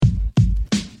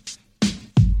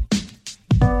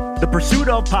Pursuit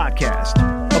of Podcast,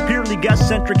 a purely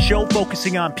guest-centric show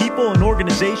focusing on people and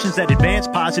organizations that advance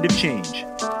positive change.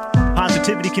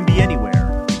 Positivity can be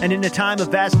anywhere, and in a time of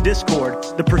vast discord,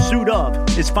 the pursuit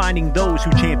of is finding those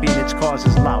who champion its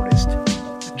causes loudest.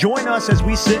 Join us as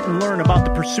we sit and learn about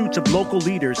the pursuits of local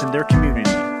leaders in their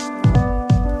community.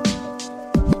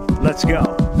 Let's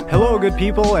go. Hello, good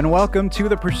people, and welcome to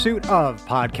the Pursuit of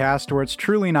Podcast, where it's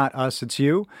truly not us, it's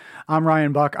you. I'm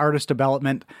Ryan Buck, Artist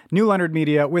Development, New Leonard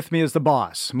Media. With me is the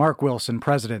boss, Mark Wilson,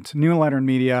 President, New Leonard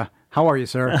Media. How are you,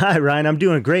 sir? Hi, Ryan. I'm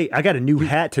doing great. I got a new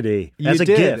hat today as a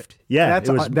gift. Yeah,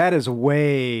 that is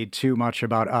way too much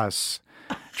about us,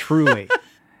 truly.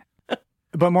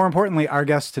 But more importantly, our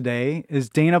guest today is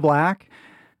Dana Black,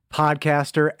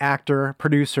 podcaster, actor,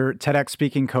 producer, TEDx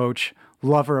speaking coach,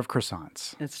 lover of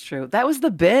croissants. It's true. That was the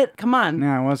bit. Come on. No,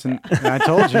 I wasn't. I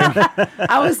told you.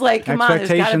 I was like, come on.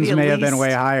 Expectations may have been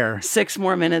way higher. 6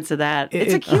 more minutes of that.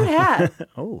 It's a cute hat.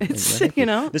 Oh, it's, you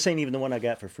know. This ain't even the one I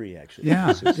got for free, actually.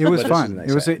 Yeah, it was fun.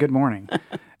 It was a good morning.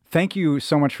 Thank you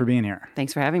so much for being here.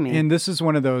 Thanks for having me. And this is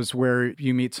one of those where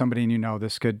you meet somebody and you know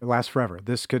this could last forever.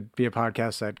 This could be a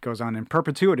podcast that goes on in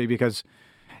perpetuity because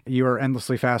you are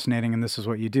endlessly fascinating and this is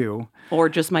what you do. Or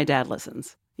just my dad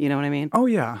listens. You know what I mean? Oh,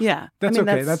 yeah. Yeah. That's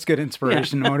okay. That's good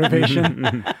inspiration,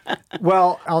 motivation.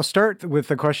 Well, I'll start with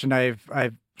the question I've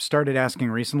started asking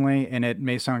recently, and it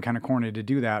may sound kind of corny to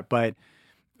do that, but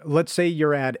let's say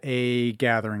you're at a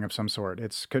gathering of some sort.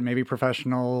 It could maybe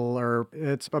professional or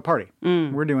it's a party.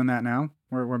 We're doing that now.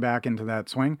 We're back into that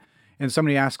swing. And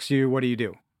somebody asks you, what do you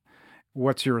do?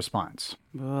 What's your response?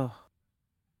 Oh.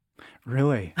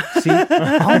 Really? See?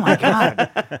 Oh, my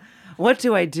God. What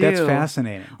do I do? That's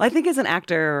fascinating. Well, I think as an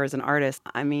actor or as an artist,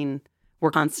 I mean,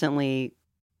 we're constantly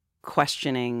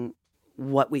questioning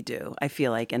what we do, I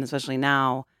feel like. And especially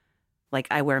now, like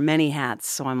I wear many hats.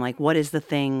 So I'm like, what is the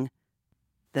thing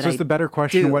that I do? So is the better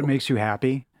question, what makes you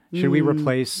happy? Should we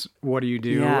replace what do you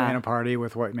do in a party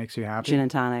with what makes you happy? Gin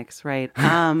and tonics, right?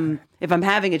 If I'm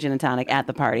having a gin and tonic at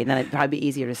the party, then it'd probably be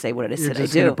easier to say what it is that I do. You're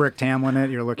just going to Brick Tamlin it.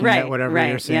 You're looking at whatever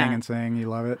you're seeing and saying you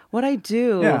love it. What I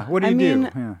do. Yeah, what do you do?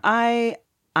 Yeah. I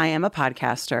am a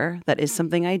podcaster. That is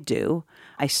something I do.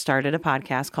 I started a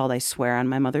podcast called I Swear on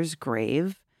My Mother's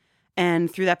Grave.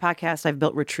 And through that podcast, I've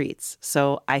built retreats.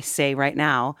 So I say right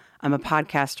now, I'm a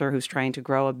podcaster who's trying to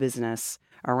grow a business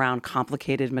around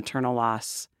complicated maternal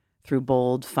loss through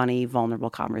bold, funny,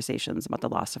 vulnerable conversations about the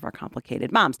loss of our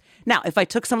complicated moms. Now, if I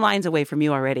took some lines away from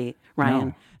you already,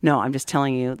 Ryan, no, I'm just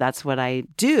telling you that's what I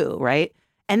do, right?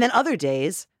 And then other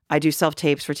days, I do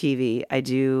self-tapes for TV. I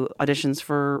do auditions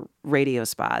for radio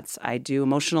spots. I do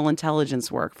emotional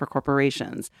intelligence work for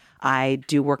corporations. I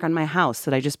do work on my house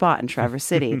that I just bought in Traverse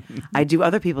City. I do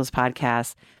other people's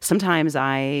podcasts. Sometimes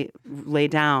I lay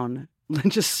down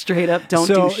just straight up don't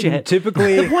do shit.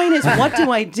 Typically, the point is, what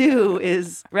do I do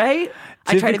is, right?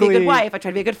 I try to be a good wife. I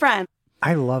try to be a good friend.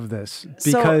 I love this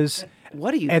because so,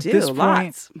 what do you at do? This point,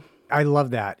 Lots. I love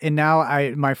that. And now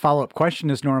my follow-up question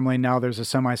is normally now there's a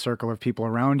semicircle of people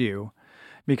around you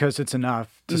because it's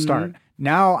enough to start.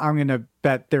 Now I'm going to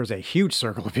bet there's a huge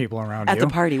circle of people around you. At the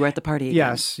party. We're at the party again.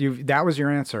 Yes. That was your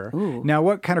answer. Ooh. Now,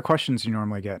 what kind of questions do you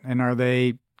normally get? And are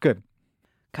they good?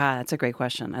 God, that's a great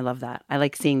question. I love that. I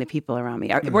like seeing the people around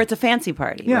me. Where it's a fancy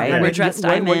party, right? And we're dressed.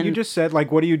 What you just said, like,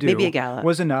 what do you do? Maybe a gala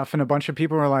was enough, and a bunch of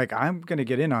people were like, "I'm going to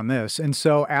get in on this." And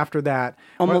so after that,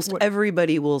 almost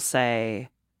everybody will say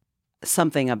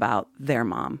something about their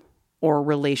mom or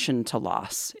relation to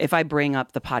loss. If I bring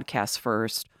up the podcast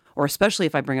first, or especially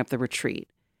if I bring up the retreat,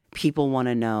 people want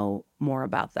to know more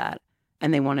about that,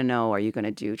 and they want to know: are you going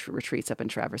to do retreats up in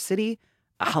Traverse City?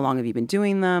 How long have you been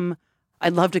doing them?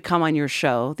 I'd love to come on your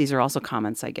show. These are also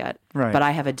comments I get. Right. But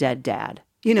I have a dead dad.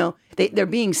 You know, they're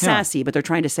being sassy, but they're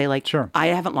trying to say like, I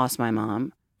haven't lost my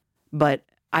mom, but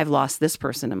I've lost this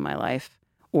person in my life.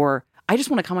 Or I just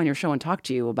want to come on your show and talk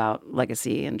to you about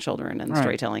legacy and children and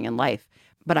storytelling and life.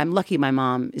 But I'm lucky my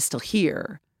mom is still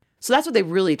here. So that's what they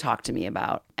really talk to me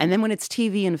about. And then when it's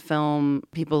TV and film,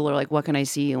 people are like, what can I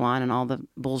see you on? And all the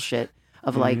bullshit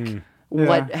of like,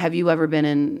 what have you ever been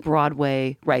in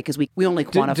Broadway? Right, because we only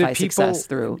quantify success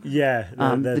through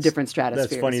the different stratospheres.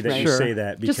 That's funny that you say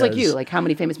that. Because, just like you, like how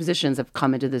many famous musicians have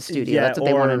come into the studio. That's what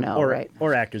they want to know, right?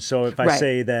 Or actors. So if I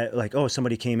say that, like, oh,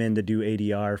 somebody came in to do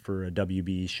ADR for a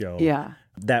WB show,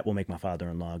 that will make my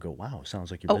father-in-law go, wow,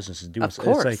 sounds like your business is doing of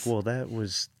course. It's like, well, that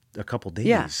was a couple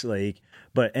days. Like,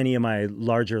 but any of my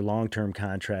larger long-term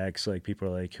contracts, like people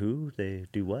are like, who? They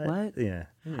do what? What? Yeah.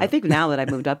 I think now that I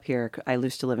moved up here, I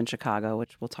used to live in Chicago,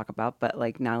 which we'll talk about, but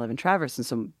like now I live in Traverse. And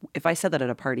so if I said that at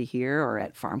a party here or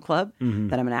at Farm Club,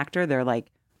 that I'm an actor, they're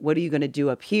like, what are you going to do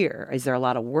up here? Is there a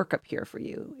lot of work up here for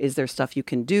you? Is there stuff you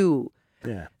can do?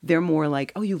 Yeah. They're more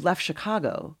like, oh, you left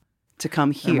Chicago to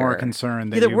come here. They're more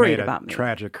concerned that They're you worried made a about me.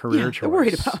 tragic career choice. They're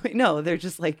worried about me. No, they're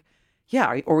just like,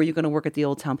 yeah, or are you going to work at the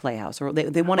Old Town Playhouse? Or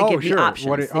they want to give me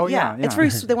options. Yeah. It's very,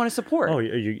 they want to support. Oh,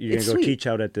 you're going to go teach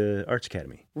out at the Arts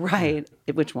Academy. Right.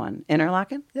 Which one?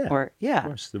 Interlochen? Yeah. Or, Of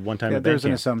course, the one time There's an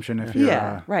camp. assumption if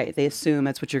you're... right. They assume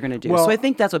that's what you're going to do. Well, so I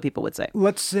think that's what people would say.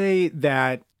 Let's say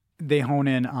that they hone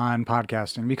in on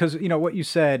podcasting because, what you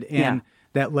said, and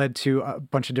that led to a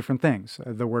bunch of different things.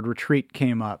 The word retreat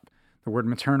came up. The word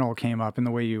maternal came up, and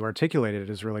the way you articulated it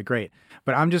is really great.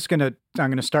 But I'm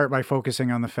gonna start by focusing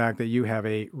on the fact that you have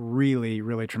a really,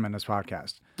 really tremendous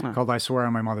podcast called "I Swear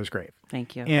on My Mother's Grave."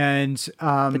 Thank you. And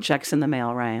the check's in the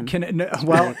mail, Ryan.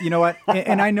 Well, you know what?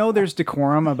 And I know there's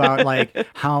decorum about like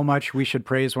how much we should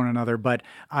praise one another, but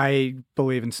I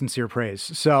believe in sincere praise.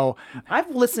 So I've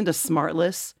listened to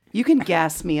Smartless. You can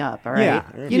gas me up, all right?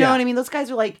 Yeah. You know what I mean? Those guys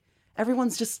are like,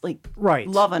 everyone's just like right.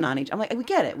 loving on each. I'm like, we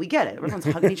get it. Everyone's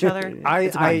hugging each other.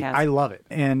 I love it,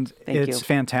 and it's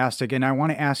fantastic. And I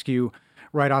want to ask you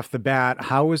right off the bat,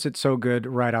 how is it so good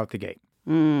right out the gate?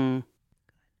 You're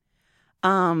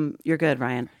good,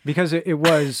 Ryan. Because it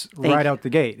was right out the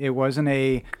gate. It wasn't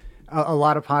a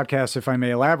lot of podcasts, if I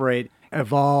may elaborate,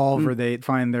 evolve or they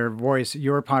find their voice.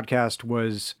 Your podcast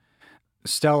was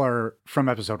stellar from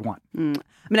episode 1.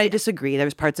 I mean, I disagree.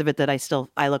 There's parts of it that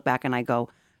I look back and I go,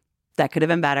 that could have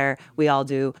been better. We all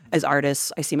do. As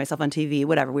artists, I see myself on TV,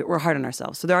 whatever. We're hard on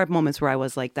ourselves. So there are moments where I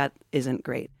was like, that isn't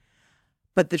great.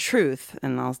 But the truth,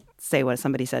 and I'll say what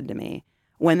somebody said to me,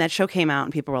 when that show came out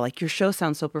and people were like, your show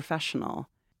sounds so professional.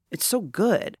 It's so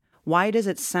good. Why does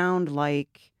it sound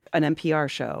like an NPR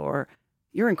show? Or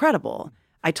you're incredible.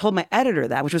 I told my editor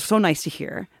that, which was so nice to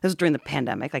hear. This was during the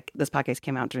pandemic. Like this podcast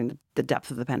came out during the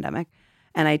depth of the pandemic.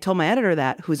 And I told my editor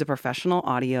that, who's a professional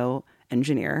audio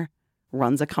engineer,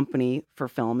 runs a company for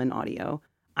film and audio.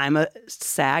 I'm a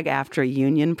SAG-AFTRA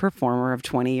union performer of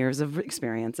 20 years of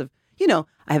experience of,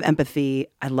 I have empathy.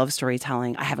 I love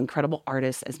storytelling. I have incredible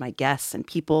artists as my guests and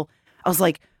people. I was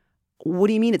like, what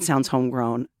do you mean it sounds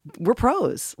homegrown? We're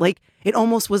pros. Like, it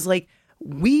almost was like,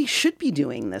 we should be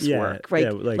doing this work, right?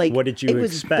 Yeah, like what did you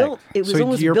expect? It was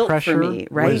almost built for me,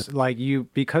 right? Was like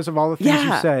because of all the things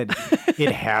you said,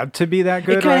 it had to be that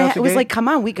good. It was like, come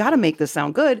on, we got to make this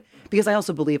sound good. Because I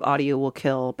also believe audio will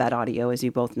kill bad audio, as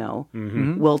you both know,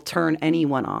 will turn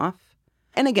anyone off.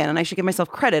 And again, and I should give myself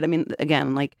credit. I mean,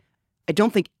 again, like, I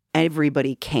don't think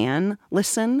everybody can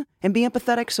listen and be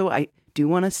empathetic. So I do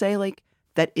want to say, like,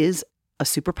 that is a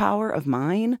superpower of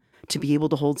mine to be able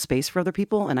to hold space for other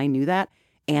people. And I knew that.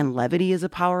 And levity is a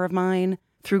power of mine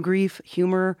through grief,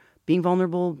 humor, being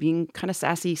vulnerable, being kind of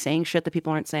sassy, saying shit that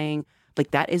people aren't saying.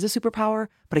 Like, that is a superpower.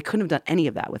 But I couldn't have done any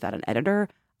of that without an editor.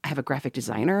 I have a graphic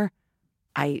designer.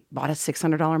 I bought a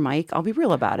 $600 mic. I'll be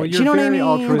real about it. Well, Do you know what I mean?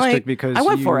 Altruistic because I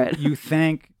went for it. You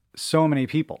thank so many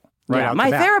people. Right out my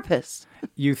the bat. therapist.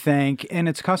 You thank, and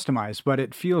it's customized, but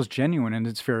it feels genuine and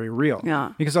it's very real.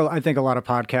 Yeah. Because I think a lot of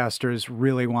podcasters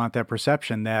really want that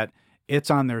perception that it's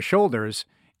on their shoulders,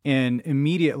 and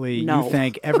immediately you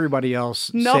thank everybody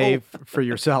else save for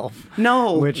yourself.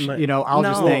 Which, I'll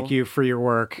just thank you for your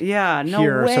work. Yeah, no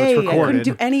here, way. So it's recorded. I couldn't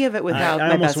do any of it without I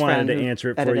my best friend. almost wanted to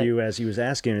answer it for you as he was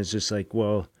asking. It's just like,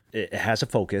 well, it has a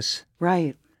focus.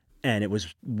 Right. And it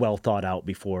was well thought out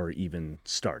before even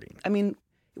starting. I mean,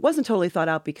 it wasn't totally thought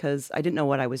out because I didn't know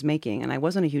what I was making, and I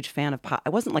wasn't a huge fan of I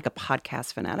wasn't like a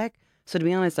podcast fanatic. So to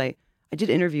be honest, I did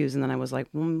interviews, and then I was like,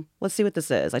 let's see what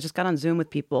this is. I just got on Zoom with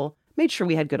people, made sure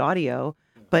we had good audio,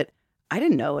 but I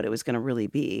didn't know what it was going to really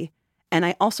be. And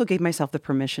I also gave myself the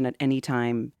permission at any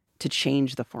time to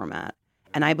change the format.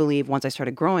 And I believe once I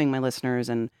started growing my listeners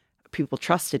and people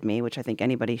trusted me, which I think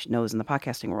anybody knows in the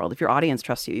podcasting world, if your audience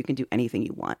trusts you, you can do anything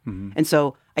you want. Mm-hmm. And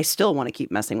so I still want to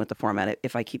keep messing with the format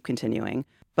if I keep continuing.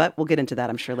 But we'll get into that,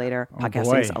 I'm sure, later.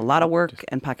 Podcasting's a lot of work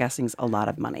and podcasting's a lot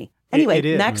of money. Anyway,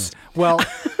 next. Well,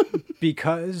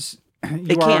 because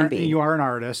you are an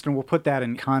artist, and we'll put that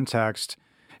in context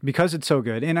because it's so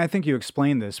good. And I think you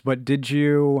explained this, but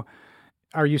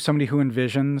are you somebody who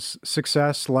envisions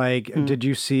success? Like, did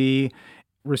you see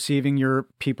receiving your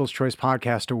People's Choice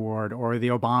Podcast Award or the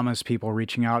Obama's people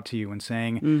reaching out to you and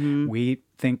saying, we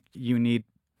think you need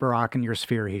Barack in your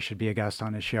sphere. He should be a guest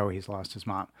on his show. He's lost his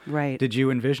mom. Right. Did you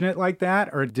envision it like that,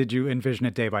 or did you envision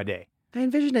it day by day? I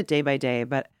envisioned it day by day,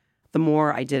 but the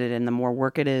more I did it and the more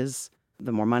work it is,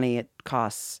 the more money it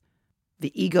costs,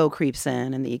 the ego creeps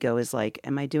in, and the ego is like,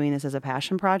 am I doing this as a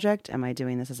passion project? Am I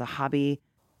doing this as a hobby?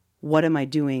 What am I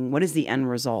doing? What is the end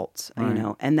result?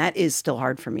 Right. And that is still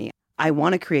hard for me. I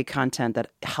want to create content that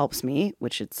helps me,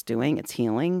 which it's doing. It's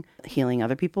healing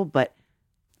other people. But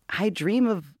I dream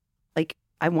of, like,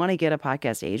 I want to get a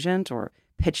podcast agent or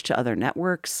pitch to other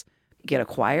networks, get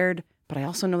acquired, but I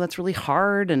also know that's really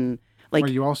hard. And like,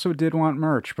 well, you also did want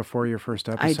merch before your first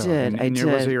episode. I did.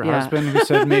 Was it your husband who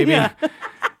said maybe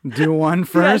do one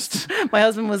first? Yes. My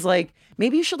husband was like,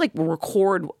 maybe you should like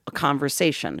record a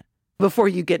conversation before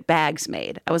you get bags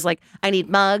made. I was like, I need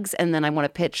mugs, and then I want to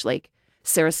pitch like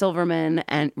Sarah Silverman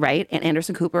and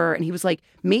Anderson Cooper, and he was like,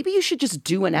 maybe you should just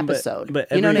do an episode.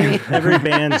 But you know what I mean? Every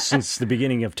band since the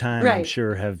beginning of time, I'm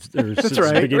sure, since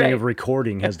the beginning of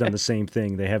recording, has done the same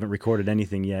thing. They haven't recorded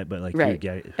anything yet, but like, you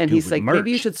get, and he's like,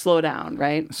 maybe you should slow down,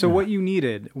 right? So what you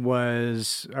needed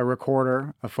was a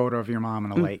recorder, a photo of your mom,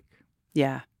 and a lake.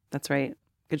 Yeah, that's right.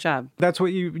 Good job. That's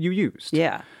what you used.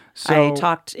 Yeah. So, I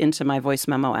talked into my voice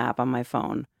memo app on my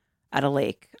phone at a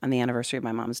lake on the anniversary of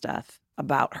my mom's death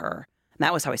about her. And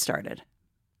that was how I started.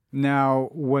 Now,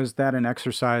 was that an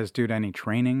exercise due to any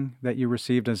training that you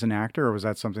received as an actor, or was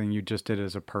that something you just did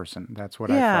as a person? That's what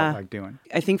I felt like doing.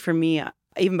 I think for me,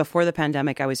 even before the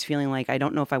pandemic, I was feeling like I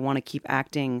don't know if I want to keep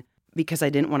acting because I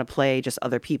didn't want to play just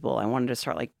other people. I wanted to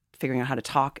start like figuring out how to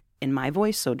talk in my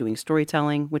voice. So doing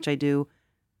storytelling, which I do,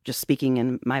 just speaking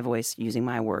in my voice, using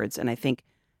my words. And I think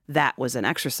that was an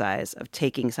exercise of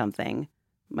taking something,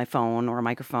 my phone or a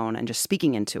microphone, and just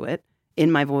speaking into it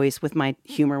in my voice with my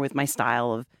humor, with my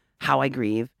style of how I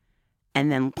grieve,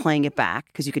 and then playing it back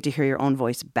because you get to hear your own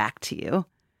voice back to you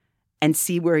and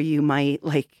see where you might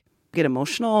like get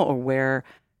emotional or where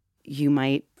you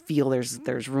might feel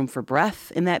there's room for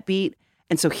breath in that beat.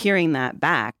 And so hearing that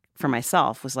back for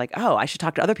myself was like, oh, I should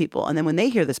talk to other people. And then when they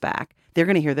hear this back, they're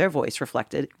going to hear their voice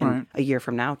reflected in a year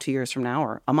from now, 2 years from now,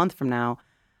 or a month from now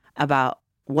about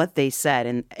what they said.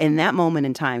 And in that moment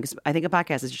in time, because I think a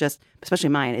podcast is just, especially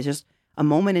mine, is just a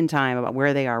moment in time about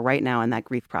where they are right now in that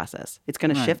grief process. It's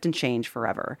going to shift and change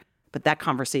forever. But that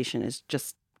conversation is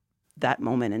just that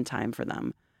moment in time for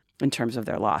them in terms of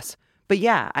their loss. But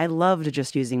yeah, I loved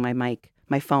just using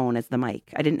my phone as the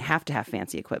mic. I didn't have to have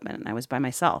fancy equipment, and I was by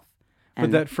myself.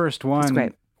 But that first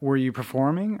one, were you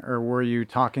performing or were you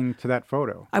talking to that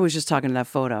photo? I was just talking to that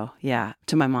photo,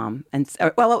 to my mom. And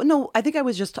well, no, I think I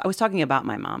was talking about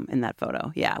my mom in that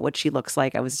photo. Yeah, what she looks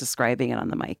like. I was describing it on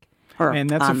the mic.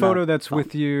 And that's a photo that's phone.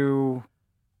 With you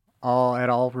at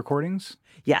all recordings?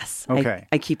 Yes. Okay.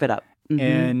 I keep it up. Mm-hmm.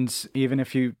 And even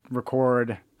if you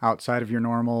record outside of your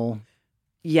normal,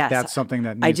 that's something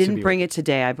that needs I didn't bring it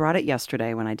today. I brought it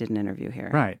yesterday when I did an interview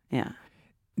here. Right. Yeah.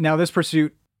 Now, this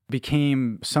pursuit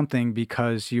became something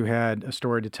because you had a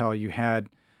story to tell. You had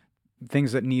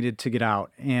things that needed to get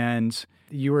out, and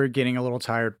you were getting a little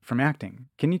tired from acting.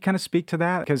 Can you kind of speak to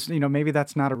that? Because, maybe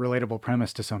that's not a relatable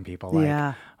premise to some people.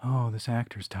 Like, oh, this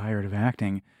actor's tired of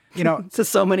acting. To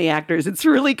so many actors, it's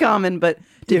really common, but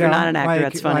if you're not an actor,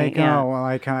 that's funny.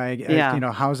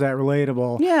 How's that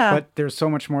relatable? Yeah. But there's so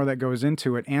much more that goes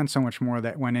into it, and so much more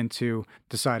that went into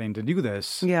deciding to do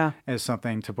this as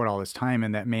something to put all this time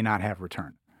in that may not have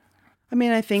return. I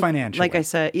mean, I think, financially.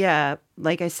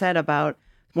 like I said about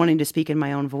wanting to speak in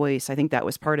my own voice, I think that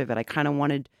was part of it. I kind of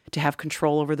wanted to have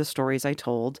control over the stories I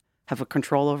told, have a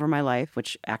control over my life,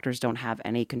 which actors don't have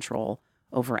any control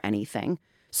over anything.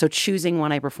 So choosing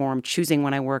when I perform, choosing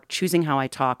when I work, choosing how I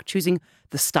talk, choosing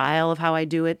the style of how I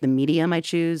do it, the medium I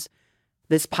choose.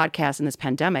 This podcast and this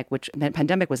pandemic, which the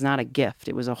pandemic was not a gift.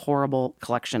 It was a horrible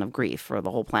collection of grief for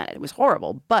the whole planet. It was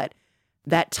horrible. But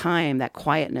that time, that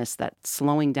quietness, that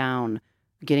slowing down,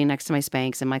 getting next to my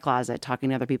Spanx in my closet, talking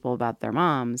to other people about their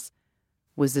moms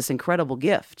was this incredible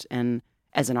gift. And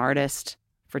as an artist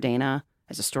for Dana,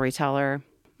 as a storyteller,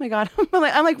 oh my God,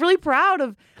 I'm like really proud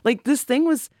of this thing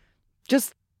was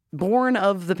just born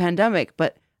of the pandemic,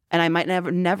 and I might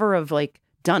never have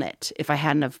done it if I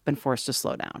hadn't have been forced to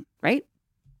slow down. Right.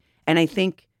 And I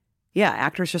think,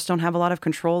 actors just don't have a lot of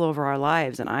control over our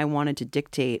lives. And I wanted to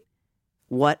dictate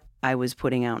what I was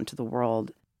putting out into the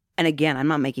world. And again, I'm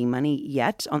not making money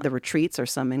yet on the retreats or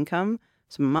some income.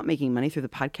 So I'm not making money through the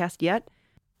podcast yet.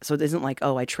 So it isn't like,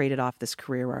 oh, I traded off this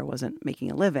career where I wasn't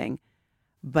making a living.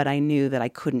 But I knew that I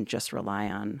couldn't just rely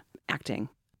on acting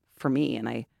for me. And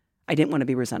I didn't want to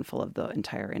be resentful of the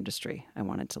entire industry. I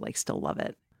wanted to still love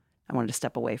it. I wanted to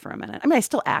step away for a minute. I mean, I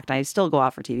still act. I still go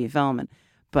out for TV film,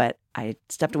 but I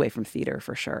stepped away from theater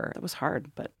for sure. It was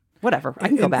hard, but whatever. I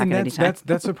can go back at any time.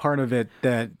 That's a part of it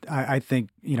that I think,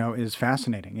 is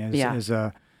fascinating.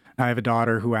 I have a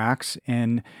daughter who acts,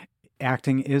 and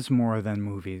acting is more than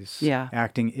movies. Yeah.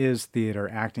 Acting is theater.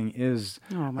 Acting is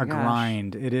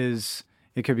grind.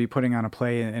 It could be putting on a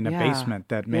play in a basement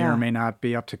that may or may not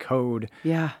be up to code.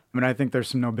 Yeah. I mean, I think there's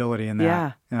some nobility in that.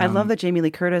 Yeah. I love that Jamie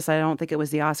Lee Curtis, I don't think it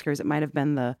was the Oscars. It might have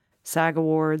been the SAG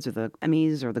Awards or the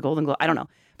Emmys or the Golden Globe. I don't know.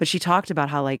 But she talked about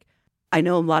how I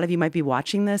know a lot of you might be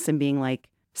watching this and being like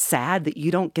sad that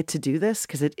you don't get to do this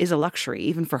because it is a luxury,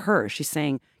 even for her. She's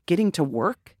saying getting to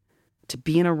work, to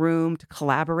be in a room, to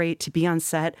collaborate, to be on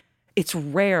set. It's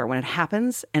rare when it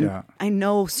happens. And I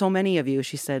know so many of you,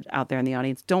 she said out there in the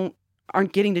audience,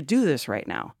 aren't getting to do this right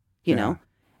now, you know?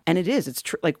 And it is. It's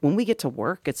true. Like when we get to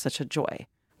work, it's such a joy.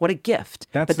 What a gift.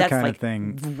 That's the kind of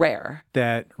thing rare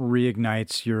that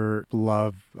reignites your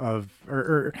love of,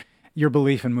 or your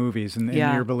belief in movies and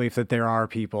your belief that there are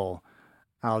people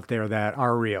out there that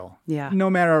are real. Yeah. No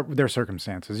matter their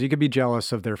circumstances. You could be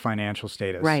jealous of their financial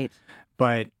status. Right.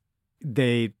 But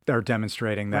they are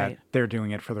demonstrating that they're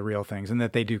doing it for the real things and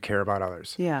that they do care about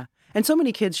others. Yeah. And so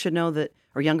many kids should know that,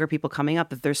 or younger people coming up,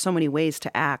 that there's so many ways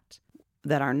to act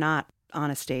that are not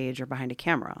on a stage or behind a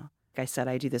camera. Like I said,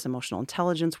 I do this emotional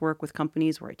intelligence work with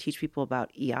companies where I teach people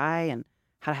about EI and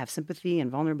how to have sympathy and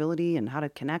vulnerability and how to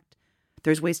connect.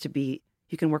 There's ways to be,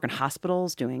 you can work in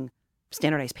hospitals doing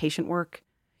standardized patient work.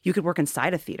 You could work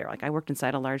inside a theater. Like I worked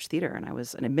inside a large theater and I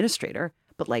was an administrator,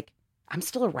 but like I'm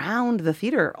still around the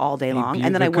theater all day long.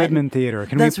 And then I went. Goodman Theater.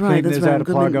 Can that's we right. Is that a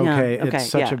plug? Goodman, okay. Yeah. It's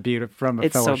such a beautiful, from a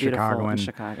fellow Chicagoan. In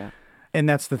Chicago. And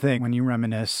that's the thing. When you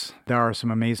reminisce, there are some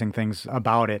amazing things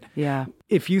about it. Yeah.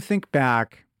 If you think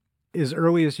back as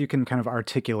early as you can kind of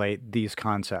articulate these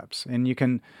concepts and you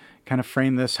can kind of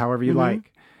frame this however you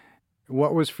like,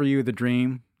 what was for you the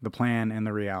dream, the plan, and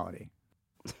the reality?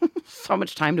 So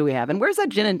much time do we have? And where's that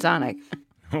gin and tonic?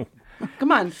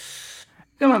 Come on.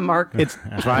 Come on, Mark. It's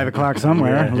 5 o'clock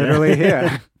somewhere, literally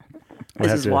here.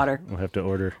 This is water. We'll have to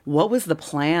order. What was the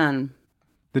plan?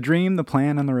 The dream, the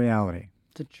plan, and the reality.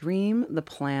 The dream, the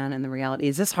plan, and the reality.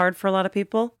 Is this hard for a lot of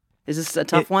people? Is this a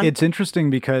tough one? It's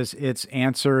interesting because it's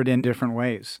answered in different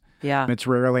ways. Yeah. It's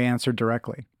rarely answered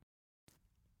directly.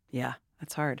 Yeah,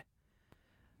 that's hard.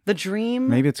 The dream.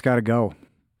 Maybe it's got to go.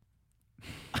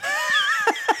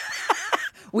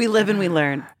 We live and we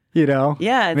learn. You know?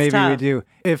 Yeah, it's maybe tough. we do.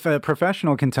 If a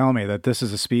professional can tell me that this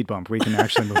is a speed bump, we can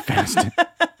actually move fast.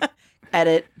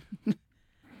 Edit. The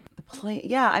play.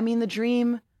 Yeah, I mean the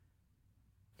dream.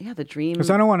 Yeah, the dream.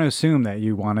 Because I don't want to assume that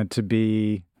you wanted to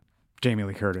be Jamie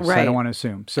Lee Curtis. Right. I don't want to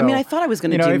assume. So I mean, I thought I was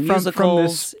going to do musicals. From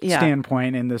this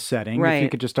standpoint in this setting, if you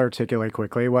could just articulate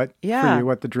quickly what for you,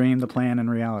 what the dream, the plan, and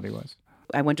reality was.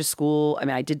 I went to school. I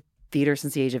mean, I did theater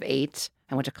since the age of 8.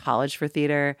 I went to college for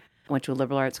theater. I went to a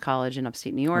liberal arts college in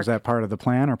upstate New York. Was that part of the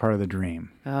plan or part of the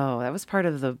dream? Oh, that was part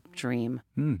of the dream.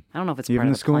 I don't know if it's Even part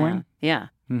of the schooling? plan. Yeah.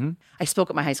 Mm-hmm. I spoke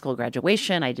at my high school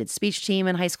graduation. I did speech team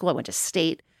in high school. I went to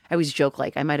state. I always joke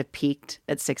like I might have peaked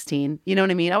at 16. You know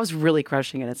what I mean? I was really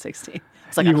crushing it at 16.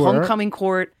 It's like a homecoming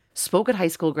court, spoke at high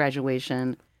school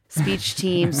graduation, speech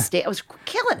team, state. I was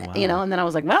killing it, you know? And then I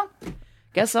was like, well,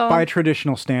 guess I'll... By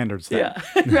traditional standards then.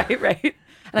 Yeah, right.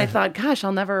 And I thought, gosh,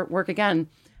 I'll never work again.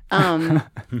 And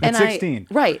at 16.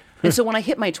 Right. And so when I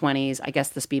hit my 20s, I guess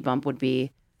the speed bump would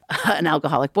be an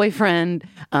alcoholic boyfriend,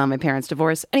 my parents'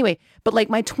 divorce. Anyway, but like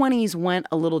my 20s went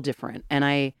a little different and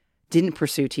I didn't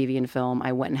pursue TV and film.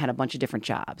 I went and had a bunch of different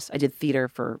jobs. I did theater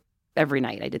for every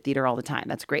night. I did theater all the time.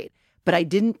 That's great. But I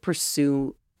didn't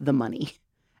pursue the money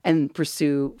and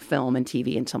pursue film and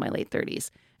TV until my late 30s.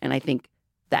 And I think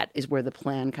that is where the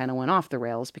plan kind of went off the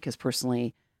rails because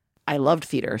personally, I loved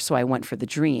theater. So I went for the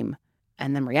dream.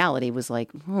 And then reality was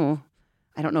like,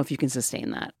 I don't know if you can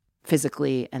sustain that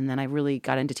physically. And then I really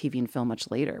got into TV and film much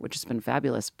later, which has been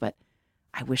fabulous. But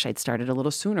I wish I'd started a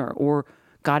little sooner or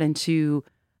got into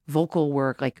vocal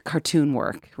work, like cartoon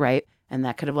work, right? And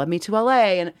that could have led me to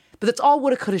LA. But that's all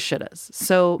woulda, coulda, shouldas.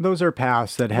 So those are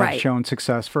paths that have shown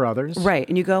success for others. Right.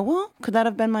 And you go, well, could that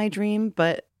have been my dream?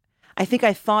 But I think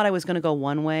I thought I was going to go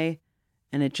one way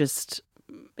and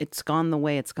it's gone the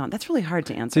way it's gone. That's really hard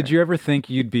to answer. Did you ever think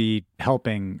you'd be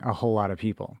helping a whole lot of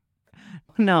people?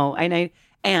 No.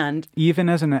 And even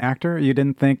as an actor, you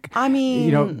didn't think, I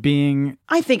mean, being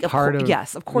I think part of,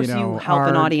 yes, of course you help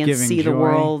an audience see the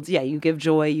world. Yeah, you give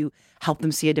joy, you help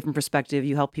them see a different perspective,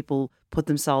 you help people put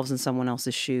themselves in someone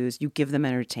else's shoes, you give them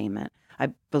entertainment. I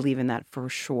believe in that for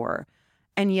sure.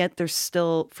 And yet there's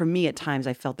still, for me at times,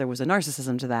 I felt there was a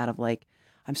narcissism to that of like,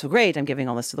 I'm so great, I'm giving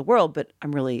all this to the world, but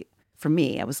I'm really... For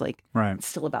me, I was like, it's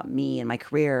still about me and my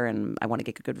career, and I want to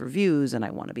get good reviews, and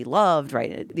I want to be loved,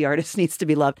 right? The artist needs to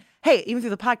be loved. Hey, even through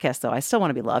the podcast, though, I still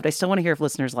want to be loved. I still want to hear if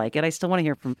listeners like it. I still want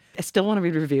to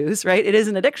read reviews, right? It is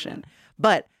an addiction.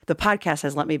 But the podcast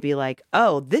has let me be like,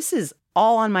 oh, this is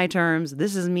all on my terms.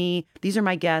 This is me. These are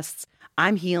my guests.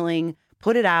 I'm healing.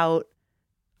 Put it out.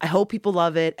 I hope people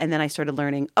love it. And then I started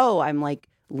learning, I'm like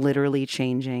literally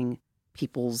changing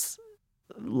people's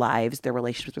lives, their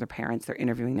relationships with their parents. They're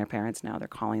interviewing their parents now. They're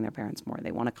calling their parents more.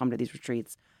 They want to come to these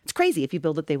retreats. It's crazy. If you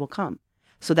build it, they will come.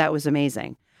 So that was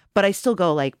amazing. But I still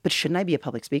go like, but shouldn't I be a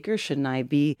public speaker? Shouldn't I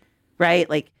be, right?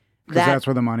 Like because that's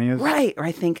where the money is. Right. Or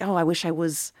I think, oh, I wish I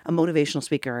was a motivational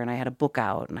speaker and I had a book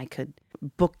out and I could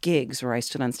book gigs where I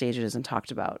stood on stages and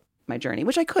talked about my journey,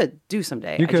 which I could do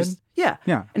someday. You could. Yeah.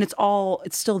 Yeah. And it's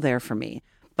still there for me.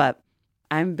 But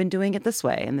I've been doing it this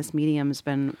way, and this medium has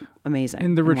been amazing.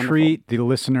 In the retreat, wonderful. The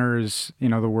listeners,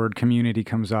 the word community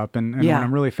comes up. And what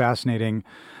I'm really fascinating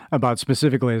about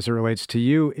specifically as it relates to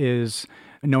you is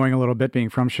knowing a little bit, being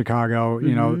from Chicago,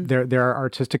 there are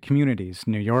artistic communities.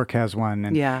 New York has one,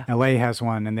 and LA has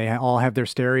one, and they all have their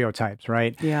stereotypes,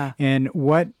 right? Yeah. And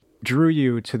what drew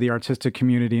you to the artistic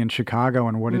community in Chicago,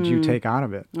 and what did you take out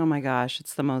of it? Oh my gosh,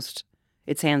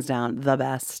 it's hands down the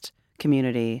best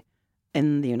community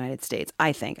in the United States,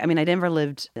 I think. I mean, I never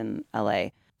lived in LA,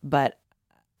 but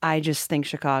I just think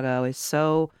Chicago is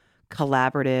so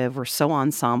collaborative. We're so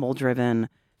ensemble driven,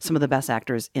 some of the best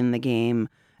actors in the game.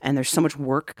 And there's so much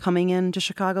work coming into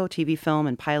Chicago, TV, film,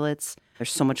 and pilots.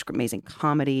 There's so much amazing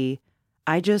comedy.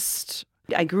 I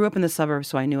grew up in the suburbs,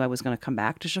 so I knew I was going to come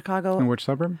back to Chicago. In which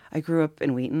suburb? I grew up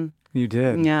in Wheaton. You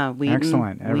did? Yeah, Wheaton.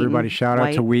 Excellent. Everybody shout out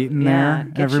White. to Wheaton there.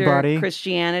 Get Everybody. your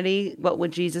Christianity. What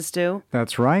would Jesus do?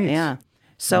 That's right. Yeah.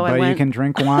 So but you can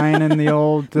drink wine in the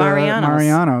old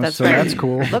Mariano's. So right. That's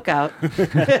cool. Look out.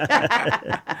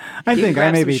 I think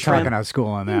I may be talking out of school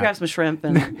on that. You can grab some shrimp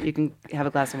and you can have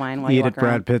a glass of wine while you walk Eat it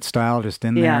Brad Pitt style, just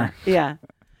in there. Yeah.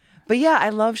 But yeah, I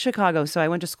love Chicago. So I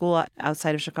went to school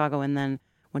outside of Chicago and then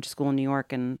went to school in New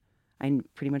York. And I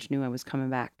pretty much knew I was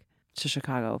coming back to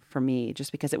Chicago for me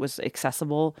just because it was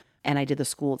accessible. And I did the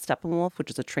school at Steppenwolf, which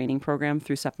is a training program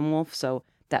through Steppenwolf. So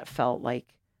that felt like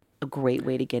a great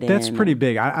way to get in. That's pretty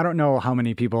big. I don't know how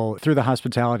many people through the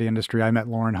hospitality industry. I met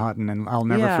Lauren Hutton, and I'll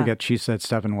never forget. She said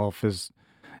Steppenwolf is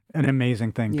an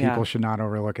amazing thing. People should not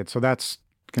overlook it. So that's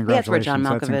congratulations. Yeah,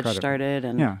 that's where John Malkovich started,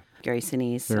 and Gary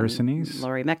Sinise,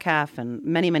 Laurie Metcalf, and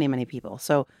many, many, many people.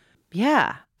 So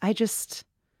yeah, I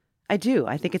do.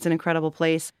 I think it's an incredible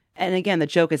place. And again, the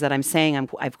joke is that I'm saying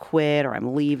I've quit or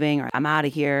I'm leaving or I'm out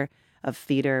of here of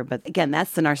theater. But again,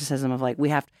 that's the narcissism of like,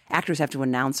 actors have to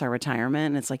announce our retirement.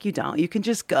 And it's like, you don't, you can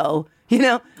just go,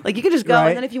 like you can just go. Right.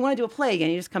 And then if you want to do a play again,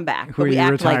 you just come back. Who are you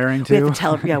retiring to? We have to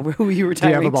tell, who are you retiring to? Do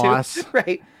you have a boss?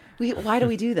 Right. Why do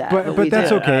we do that? But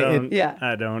that's okay.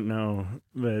 I don't know.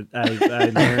 But I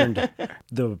learned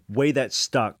the way that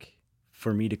stuck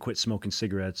for me to quit smoking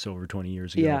cigarettes over 20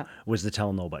 years ago was to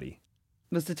tell nobody.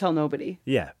 Was to tell nobody.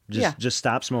 Yeah, just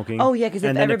stop smoking. Oh yeah, because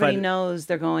if everybody knows,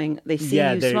 they see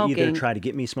you smoking. Either try to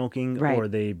get me smoking or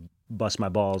they bust my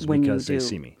balls because they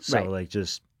see me. So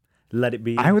just let it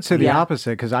be. I would say the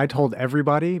opposite, because I told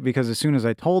everybody, because as soon as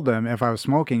I told them if I was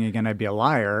smoking again, I'd be a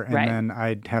liar, and then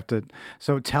I'd have to.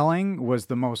 So telling was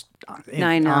the most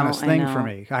honest thing for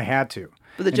me. I had to.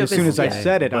 But the joke as soon as I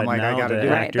said it, I'm like, I got to do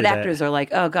it. But actors are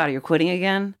like, oh God, you're quitting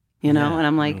again. And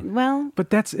I'm like, well,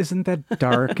 but isn't that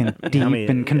dark and deep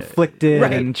and conflicted,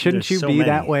 and shouldn't you be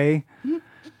that way?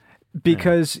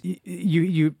 Because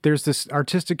you there's this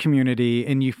artistic community,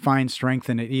 and you find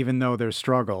strength in it, even though there's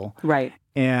struggle, right?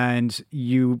 And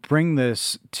you bring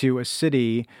this to a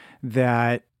city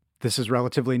that this is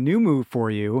relatively new move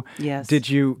for you. Yes. Did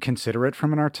you consider it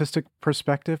from an artistic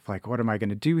perspective? Like, what am I going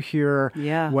to do here?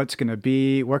 Yeah. What's going to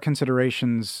be? What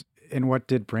considerations and what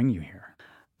did bring you here?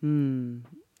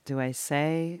 Do I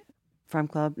say Farm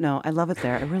Club? No, I love it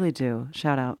there. I really do.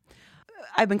 Shout out.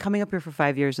 I've been coming up here for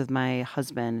 5 years with my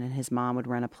husband, and his mom would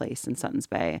rent a place in Suttons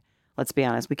Bay. Let's be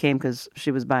honest. We came because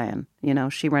she was buying.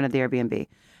 She rented the Airbnb.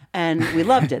 And we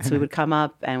loved it. So we would come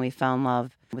up, and we fell in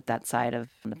love with that side of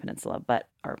the peninsula,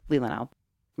 or Leland Alp,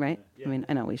 right? Yeah. I mean,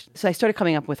 I know So I started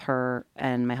coming up with her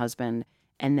and my husband,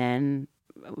 and then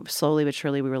slowly but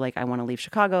surely we were like, I want to leave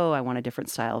Chicago. I want a different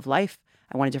style of life.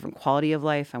 I want a different quality of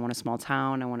life. I want a small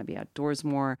town. I want to be outdoors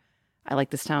more. I like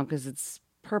this town because it's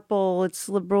purple, it's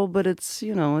liberal, but it's,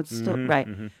 it's still, right.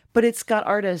 Mm-hmm. But it's got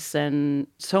artists and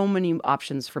so many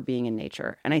options for being in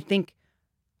nature. And I think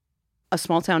a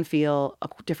small town feel, a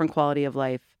different quality of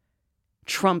life,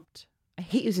 trumped. I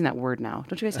hate using that word now.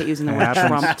 Don't you guys hate using the word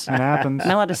trumped? It happens. Am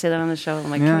I allowed to say that on the show?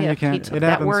 I'm like, you can't. He took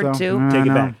that word too. Take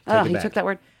it back. He took that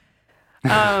word.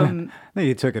 No,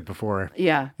 you took it before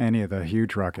any of the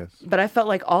huge ruckus. But I felt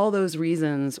like all those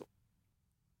reasons,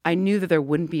 I knew that there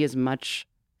wouldn't be as much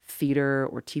theater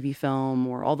or TV film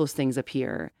or all those things up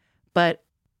here. But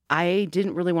I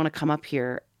didn't really want to come up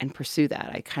here and pursue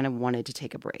that. I kind of wanted to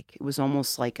take a break. It was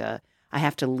almost like I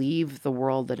have to leave the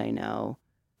world that I know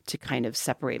to kind of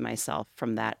separate myself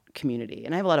from that community.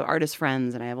 And I have a lot of artist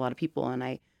friends, and I have a lot of people, and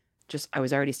I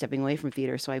was already stepping away from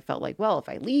theater. So I felt like, well, if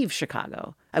I leave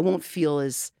Chicago, I won't feel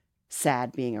as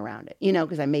sad being around it,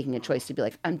 because I'm making a choice to be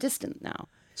like, I'm distant now.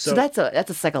 So that's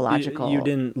a psychological. You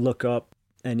didn't look up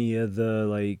any of the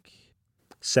like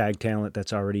SAG talent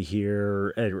that's already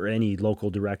here or any local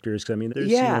directors? 'Cause, I mean,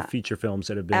 there's feature films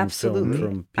that have been filmed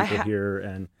from people here.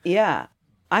 And yeah,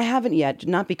 I haven't yet.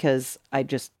 Not because how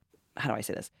do I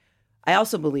say this? I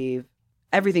also believe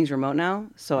everything's remote now.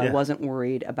 So I wasn't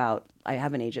worried about, I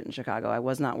have an agent in Chicago. I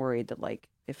was not worried that like,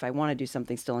 if I want to do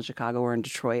something still in Chicago or in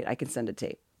Detroit, I can send a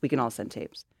tape. We can all send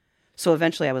tapes. So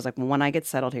eventually I was like, when I get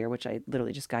settled here, which I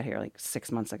literally just got here like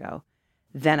 6 months ago,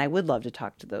 then I would love to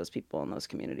talk to those people in those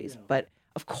communities. Yeah. But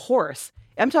of course,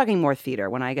 I'm talking more theater.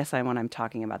 When I'm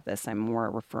talking about this, I'm more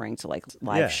referring to like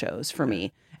live shows for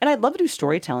me. And I'd love to do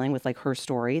storytelling with like Her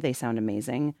Story. They sound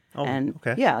amazing. Oh, and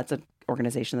okay. Yeah, it's an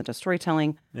organization that does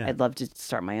storytelling. Yeah. I'd love to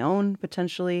start my own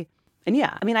potentially. And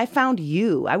yeah, I mean, I found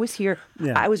you. I was here.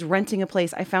 Yeah. I was renting a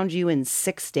place. I found you in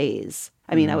 6 days.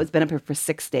 I mean, I was been up here for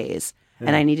 6 days. Yeah.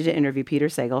 And I needed to interview Peter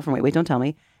Sagal from Wait, Don't Tell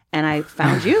Me. And I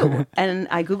found you. And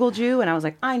I Googled you and I was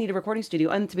like, I need a recording studio.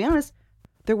 And to be honest,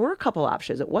 there were a couple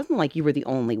options. It wasn't like you were the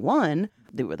only one.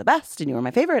 They were the best and you were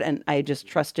my favorite. And I just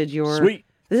trusted your... Sweet.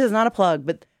 This is not a plug,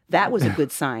 but that was a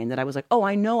good sign that I was like, oh,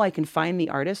 I know I can find the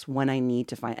artist when I need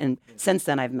to find. And since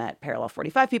then, I've met Parallel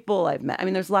 45 people.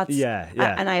 There's lots. Yeah.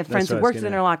 And I have friends who worked at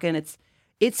Interlochen.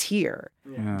 It's here.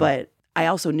 Yeah. But I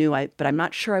also knew but I'm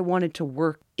not sure I wanted to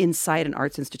work inside an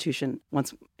arts institution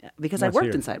because I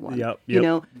worked inside one. Yep. You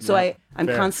know? So I'm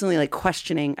constantly like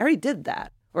questioning, I already did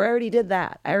that. Or I already did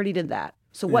that. I already did that.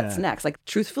 So what's next? Like,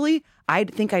 truthfully, I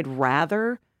think I'd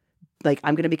rather, like,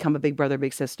 I'm going to become a big brother,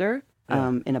 big sister.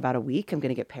 In about a week, I'm going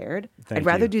to get paired. I'd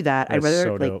rather do that. I'd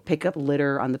rather like pick up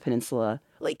litter on the peninsula,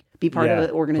 like be part of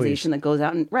an organization that goes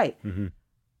out and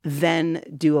then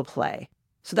do a play.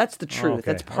 So that's the truth.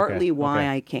 Okay. That's partly why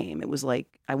I came. It was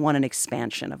like, I want an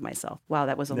expansion of myself. Wow,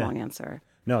 that was a long answer.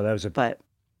 No, that was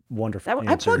wonderful answer.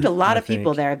 I plugged a lot of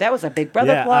people there. That was a big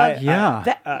brother plug.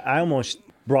 I almost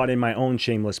brought in my own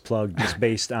shameless plug just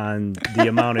based on the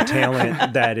amount of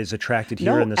talent that is attracted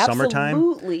here in the summertime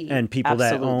and people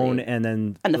that own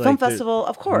and the film festival,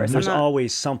 of course. There's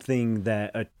always something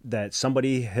that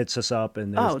somebody hits us up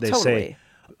and they say,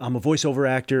 I'm a voiceover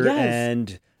actor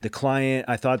and the client,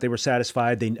 I thought they were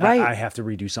satisfied. I have to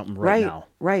redo something right now.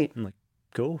 Right. I'm like,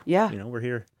 cool. Yeah. We're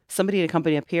here. Somebody at a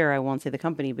company up here, I won't say the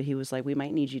company, but he was like, we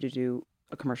might need you to do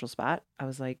a commercial spot. I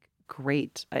was like,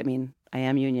 great. I mean, I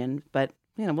am union, but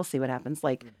we'll see what happens.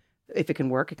 Like, if it can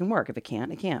work, it can work. If it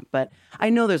can't, it can't. But I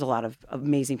know there's a lot of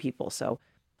amazing people. So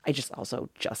I just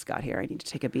got here. I need to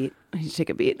take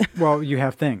a beat. Well, you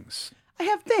have things. I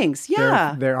have things.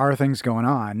 Yeah. There are things going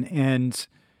on. And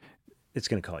it's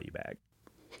going to call you back.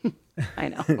 I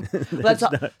know.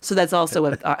 That's also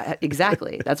what,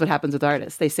 exactly. That's what happens with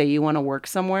artists. They say you want to work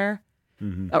somewhere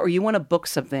or you want to book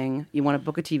something. You want to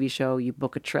book a TV show. You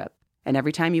book a trip. And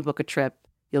every time you book a trip,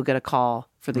 you'll get a call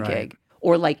for the gig.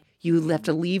 Or like you have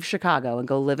to leave Chicago and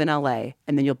go live in LA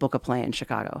and then you'll book a play in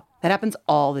Chicago. That happens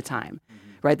all the time,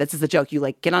 right? That's just the joke. You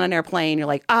like get on an airplane, you're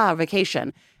like,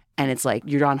 vacation. And it's like,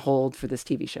 you're on hold for this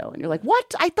TV show. And you're like,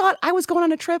 what? I thought I was going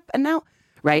on a trip and now,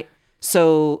 right?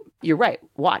 So you're right.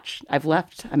 Watch, I've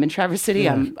left. I'm in Traverse City.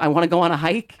 Yeah. I want to go on a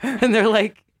hike. And they're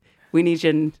like, we need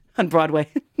you on Broadway,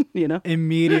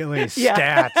 Immediately,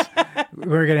 stat.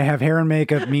 We're going to have hair and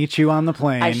makeup meet you on the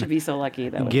plane. I should be so lucky.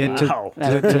 That would get be, to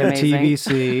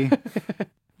TVC.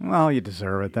 Well, you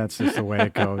deserve it. That's just the way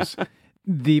it goes.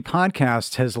 The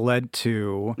podcast has led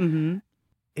to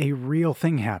a real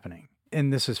thing happening,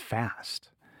 and this is fast.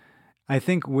 I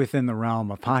think within the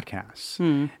realm of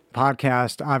podcasts.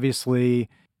 Podcast obviously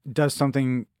does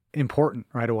something important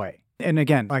right away. And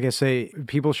again, like I say,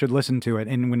 people should listen to it.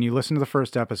 And when you listen to the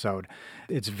first episode,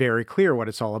 it's very clear what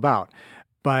it's all about.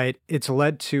 But it's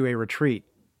led to a retreat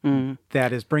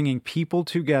that is bringing people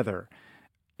together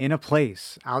in a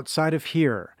place outside of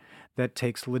here that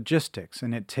takes logistics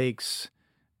and it takes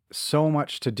so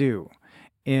much to do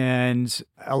and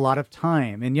a lot of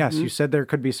time. And yes, you said there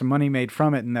could be some money made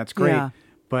from it, and that's great. Yeah.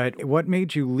 But what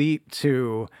made you leap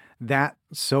to that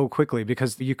so quickly?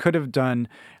 Because you could have done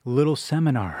little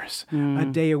seminars, a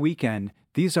day a weekend.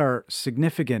 These are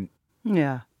significant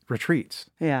retreats.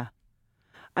 Yeah.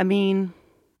 I mean,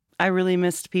 I really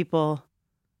missed people.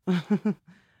 I'm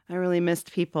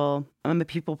a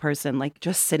people person. Like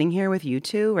just sitting here with you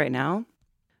two right now.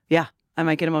 Yeah, I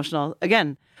might get emotional.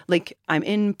 Again, like I'm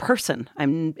in person.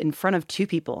 I'm in front of 2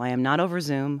 people. I am not over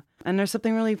Zoom. And there's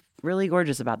something really, really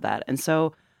gorgeous about that. And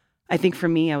so I think for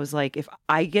me, I was like, if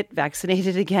I get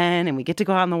vaccinated again and we get to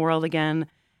go out in the world again,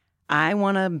 I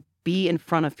want to be in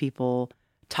front of people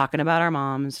talking about our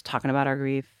moms, talking about our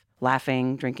grief,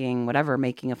 laughing, drinking, whatever,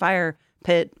 making a fire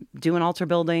pit, doing altar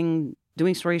building,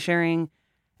 doing story sharing.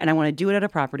 And I want to do it at a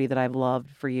property that I've loved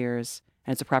for years.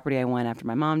 And it's a property I went after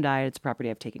my mom died. It's a property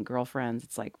I've taken girlfriends.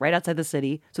 It's like right outside the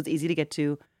city. So it's easy to get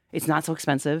to. It's not so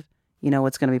expensive. You know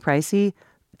what's going to be pricey?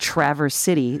 Traverse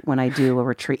City when I do a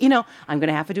retreat. You know, I'm going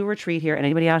to have to do a retreat here. And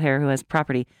anybody out here who has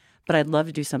property, but I'd love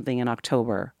to do something in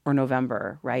October or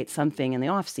November, right? Something in the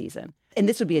off season. And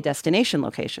this would be a destination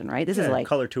location, right? This is like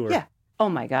color tour. Yeah. Oh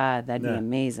my God, that'd be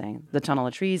amazing. The Tunnel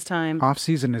of Trees time. Off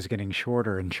season is getting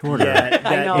shorter and shorter.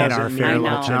 I know. In our fair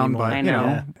little town, but I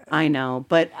know. I know.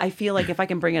 But I feel like if I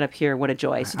can bring it up here, what a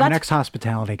joy. So our next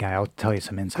hospitality guy, I'll tell you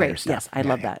some insider stuff. Yes, I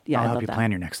love that. Yeah, I'll help you plan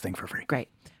your next thing for free.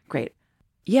 Great.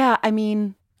 Yeah, I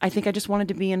mean, I think I just wanted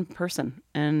to be in person,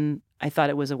 and I thought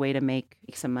it was a way to make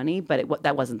some money, but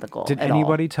that wasn't the goal. Did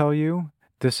anybody tell you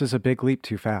this is a big leap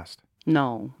too fast?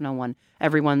 No one.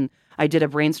 Everyone. I did a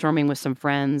brainstorming with some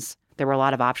friends. There were a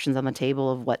lot of options on the table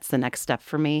of what's the next step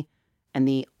for me. And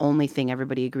the only thing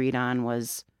everybody agreed on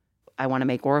was I want to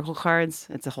make Oracle cards.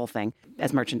 It's a whole thing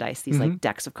as merchandise. These like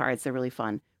decks of cards. They're really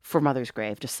fun for Mother's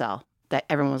Grave to sell. That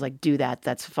everyone was like, do that.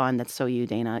 That's fun. That's so you,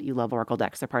 Dana. You love Oracle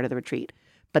decks. They're part of the retreat.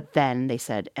 But then they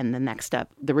said, and the next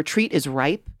step, the retreat is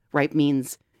ripe. Ripe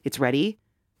means it's ready,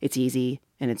 it's easy,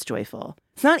 and it's joyful.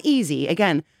 It's not easy.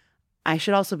 Again, I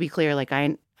should also be clear. Like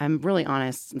I'm really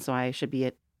honest. And so I should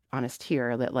be honest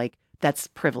here that like, that's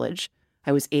privilege.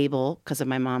 I was able, because of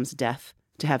my mom's death,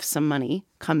 to have some money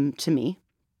come to me.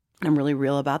 I'm really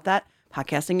real about that.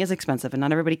 Podcasting is expensive, and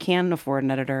not everybody can afford an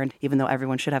editor. And even though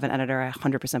everyone should have an editor, I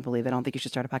 100% believe it. I don't think you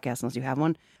should start a podcast unless you have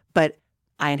one. But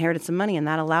I inherited some money, and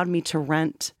that allowed me to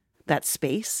rent that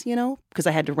space, you know, because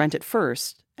I had to rent it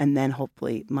first, and then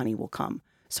hopefully money will come.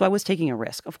 So I was taking a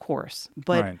risk, of course.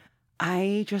 But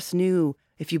I just knew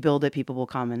if you build it, people will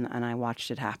come, and I watched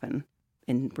it happen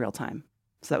in real time.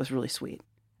 So that was really sweet.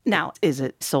 Now, is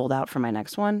it sold out for my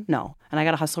next one? No. And I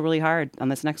got to hustle really hard on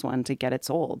this next one to get it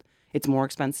sold. It's more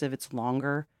expensive. It's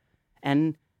longer.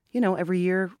 And, you know, every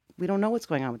year we don't know what's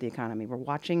going on with the economy. We're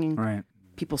watching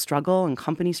people struggle and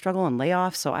companies struggle and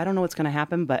layoffs. So I don't know what's going to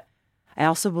happen. But I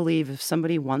also believe if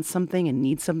somebody wants something and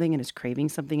needs something and is craving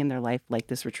something in their life, like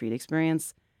this retreat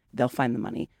experience, they'll find the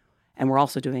money. And we're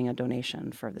also doing a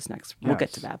donation for this next. We'll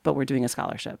get to that, but we're doing a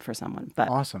scholarship for someone. But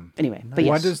awesome. Anyway, but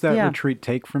what does that retreat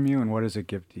take from you, and what does it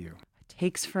give to you? It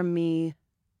takes from me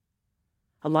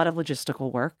a lot of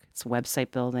logistical work. It's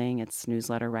website building. It's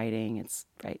newsletter writing.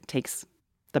 It takes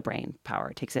the brain power.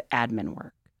 It takes admin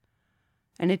work,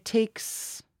 and it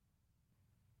takes.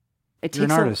 You're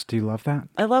an artist. Do you love that?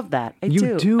 I love that. I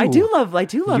do. I do love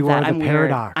that. You are the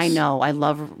paradox. Weird. I know. I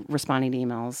love responding to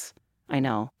emails. I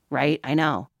know. Right? I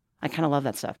know. I kind of love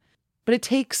that stuff. But it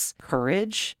takes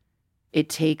courage. It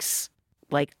takes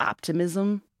like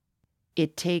optimism.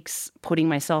 It takes putting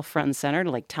myself front and center to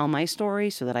like tell my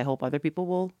story so that I hope other people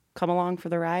will come along for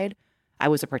the ride. I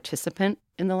was a participant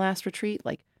in the last retreat.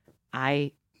 Like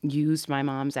I used my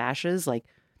mom's ashes. Like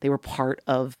they were part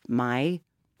of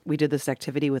we did this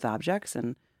activity with objects,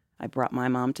 and I brought my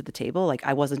mom to the table. Like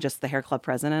I wasn't just the hair club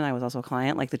president. I was also a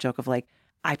client. Like the joke of like,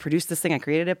 I produced this thing, I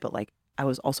created it, but like I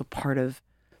was also part of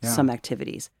some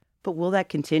activities. But will that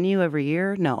continue every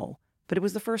year? No. But it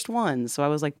was the first one. So I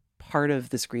was like part of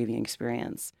this grieving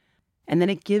experience. And then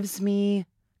it gives me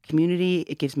community.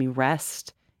 It gives me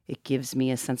rest. It gives me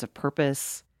a sense of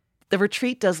purpose. The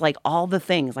retreat does like all the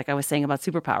things, like I was saying about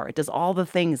superpower. It does all the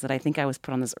things that I think I was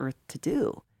put on this earth to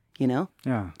do, you know?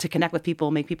 Yeah. To connect with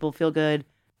people, make people feel good,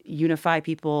 unify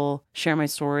people, share my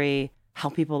story,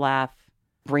 help people laugh,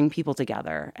 bring people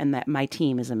together. And that my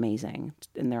team is amazing.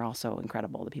 And they're also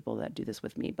incredible, the people that do this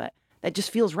with me. But that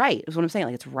just feels right, is what I'm saying.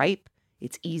 Like it's ripe,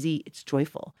 it's easy, it's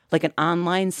joyful. Like an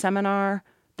online seminar,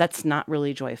 that's not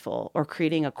really joyful. Or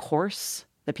creating a course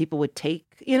that people would take,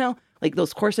 you know, like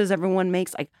those courses everyone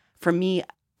makes. Like for me,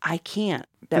 I can't.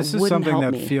 This is something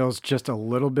that feels just a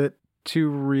little bit too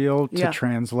real to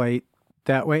translate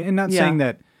that way. And not saying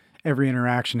that every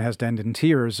interaction has to end in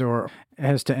tears or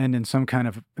has to end in some kind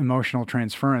of emotional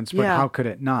transference, but how could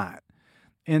it not?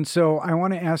 And so I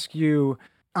want to ask you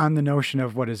on the notion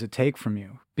of what does it take from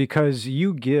you? Because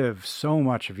you give so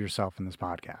much of yourself in this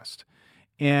podcast.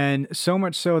 And so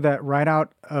much so that right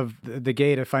out of the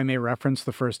gate, if I may reference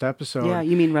the first episode. Yeah,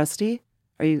 you mean Rusty?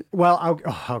 Are you? Well,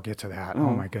 I'll get to that.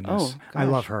 Oh my goodness. I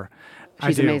love her.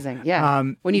 She's amazing. Yeah.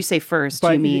 When you say first,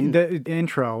 you mean the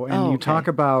intro, and you talk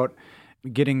about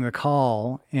getting the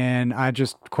call, and I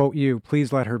just quote you,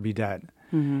 "Please let her be dead,"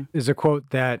 is a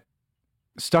quote that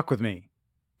stuck with me.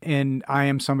 And I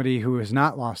am somebody who has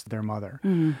not lost their mother,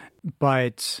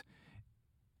 but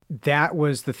that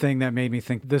was the thing that made me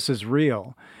think this is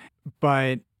real.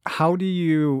 But how do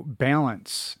you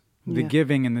balance the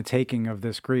giving and the taking of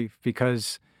this grief?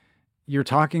 Because you're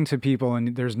talking to people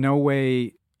and there's no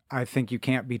way I think you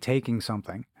can't be taking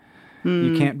something.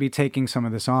 You can't be taking some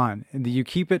of this on. You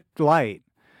keep it light.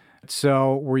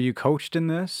 So were you coached in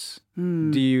this?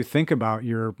 Do you think about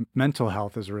your mental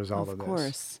health as a result of this? Of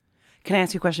course. Can I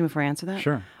ask you a question before I answer that?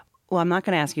 Sure. Well, I'm not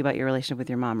going to ask you about your relationship with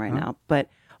your mom right now, but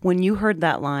when you heard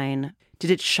that line,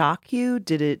 did it shock you?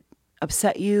 Did it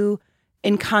upset you?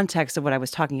 In context of what I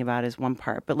was talking about is one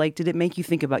part, but like, did it make you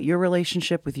think about your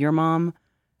relationship with your mom?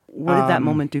 What did that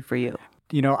moment do for you?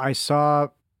 You know, I saw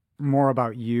more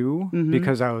about you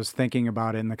because I was thinking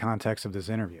about it in the context of this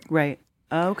interview. Right.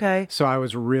 Okay. So I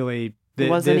was really... It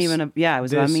wasn't even it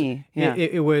was about me. Yeah.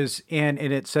 It was, and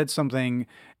it said something,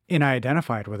 and I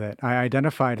identified with it. I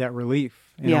identified that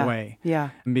relief in a way. Yeah.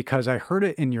 Because I heard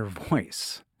it in your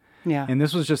voice. Yeah. And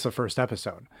this was just the first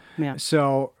episode. Yeah.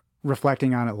 So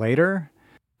reflecting on it later,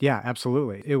 yeah,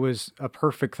 absolutely. It was a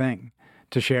perfect thing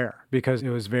to share because it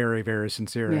was very, very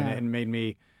sincere and it made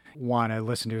me want to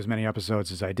listen to as many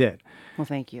episodes as I did. Well,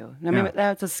 thank you. I mean,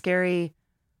 that's a scary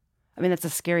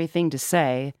thing to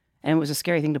say. And it was a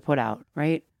scary thing to put out,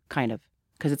 right? Kind of.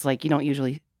 Because it's like, you don't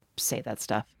usually say that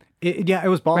stuff. It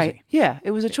was ballsy. Right. Yeah,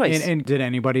 it was a choice. And did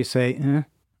anybody say, a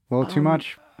little too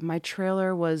much? My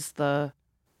trailer was I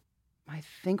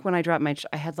think when I dropped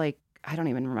I had like, I don't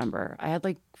even remember. I had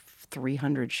like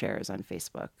 300 shares on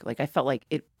Facebook. Like, I felt like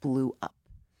it blew up.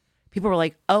 People were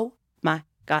like, oh my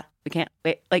God, we can't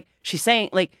wait. Like, she's saying,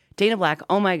 like, Dana Black,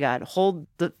 oh my God, hold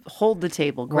the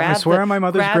table. I swear on my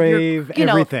mother's grave,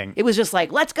 everything. It was just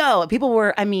like, let's go. People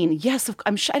were, I mean, yes,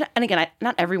 I'm sure. And again,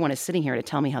 not everyone is sitting here to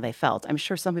tell me how they felt. I'm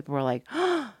sure some people were like,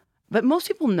 oh, but most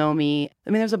people know me.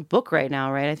 I mean, there's a book right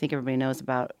now, right? I think everybody knows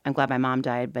about I'm Glad My Mom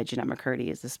Died by Jeanette McCurdy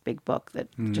is this big book that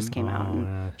just came out.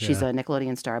 And she's a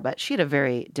Nickelodeon star, but she had a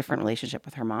very different relationship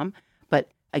with her mom. But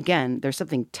again, there's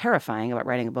something terrifying about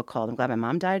writing a book called I'm Glad My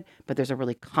Mom Died, but there's a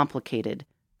really complicated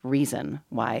reason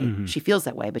why she feels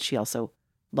that way, but she also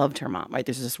loved her mom, right?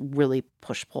 There's this really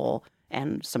push-pull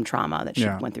and some trauma that she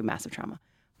went through, massive trauma.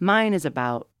 Mine is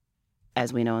about,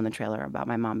 as we know in the trailer, about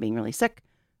my mom being really sick,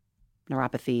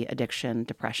 neuropathy, addiction,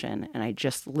 depression, and I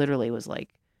just literally was like,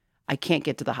 I can't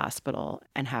get to the hospital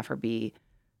and have her be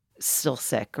still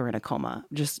sick or in a coma.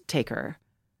 Just take her.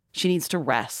 She needs to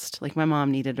rest. Like my mom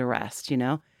needed to rest, you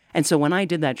know? And so when I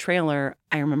did that trailer,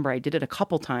 I remember I did it a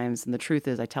couple times. And the truth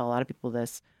is, I tell a lot of people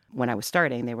this, when I was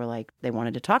starting, they were like, they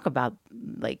wanted to talk about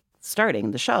like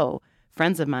starting the show,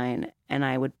 friends of mine. And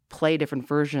I would play different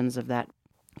versions of that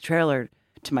trailer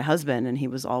to my husband. And he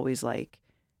was always like,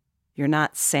 you're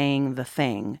not saying the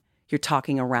thing. You're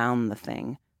talking around the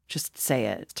thing. Just say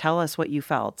it. Tell us what you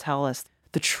felt. Tell us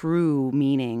the true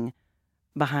meaning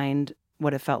behind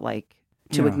what it felt like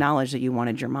to acknowledge that you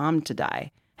wanted your mom to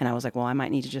die. And I was like, well, I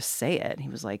might need to just say it. And he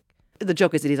was like, the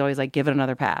joke is that he's always like, give it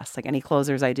another pass. Like any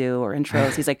closers I do or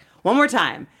intros, he's like, one more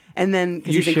time. And then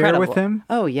you he's share incredible. With him?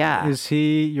 Oh, yeah. Is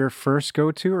he your first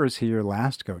go-to or is he your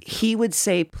last go-to? He would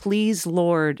say, please,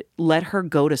 Lord, let her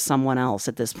go to someone else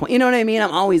at this point. You know what I mean?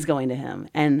 I'm always going to him.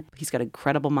 And he's got an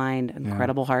incredible mind,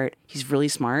 incredible heart. He's really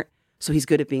smart. So he's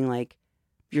good at being like,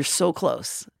 you're so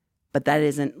close. But that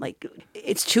isn't like,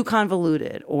 it's too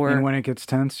convoluted. And when it gets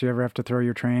tense, you ever have to throw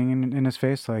your training in his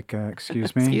face? Like,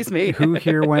 excuse me? Excuse me. Who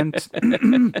here went?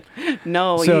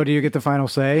 No. So do you get the final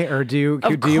say or do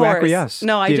you acquiesce?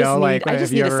 No, I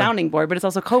just need a sounding board, but it's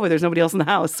also COVID. There's nobody else in the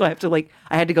house. So I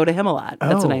had to go to him a lot.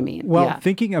 That's what I mean. Well,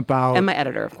 thinking about. And my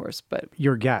editor, of course, but.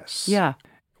 Your guests. Yeah.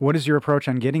 What is your approach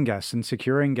on getting guests and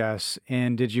securing guests?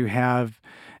 And did you have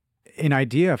an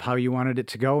idea of how you wanted it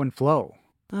to go and flow?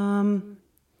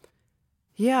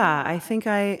 Yeah, I think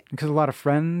because a lot of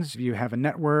friends, you have a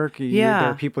network. There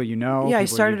are people you know. Yeah, I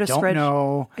started a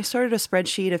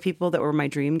spreadsheet of people that were my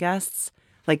dream guests,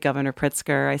 like Governor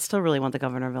Pritzker. I still really want the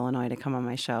governor of Illinois to come on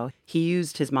my show. He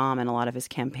used his mom in a lot of his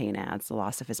campaign ads, the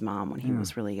loss of his mom when he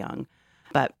was really young,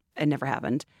 but it never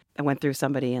happened. I went through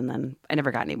somebody and then I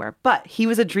never got anywhere. But he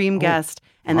was a dream guest,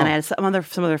 and then I had some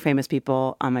other famous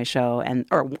people on my show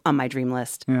or on my dream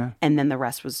list. Yeah. And then the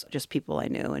rest was just people I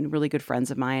knew and really good friends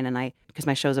of mine. And because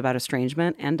my show's about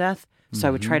estrangement and death, so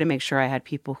I would try to make sure I had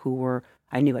people who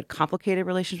I knew had complicated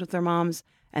relations with their moms,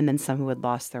 and then some who had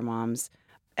lost their moms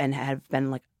and had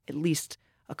been like at least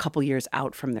a couple years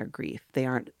out from their grief. They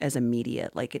aren't as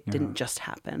immediate, like it didn't just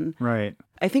happen. Right.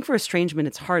 I think for estrangement,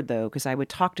 it's hard though, because I would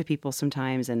talk to people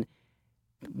sometimes, and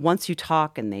once you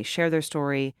talk and they share their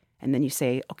story, and then you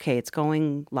say, okay, it's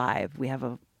going live. We have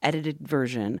a edited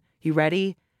version. You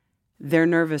ready? They're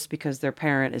nervous because their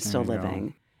parent is still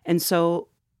living. And so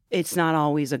it's not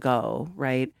always a go,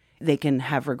 right? They can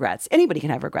have regrets. Anybody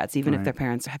can have regrets, even if their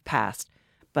parents have passed.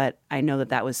 But I know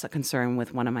that was a concern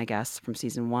with one of my guests from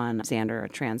season 1, Xander, a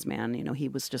trans man. You know, he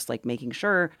was just like making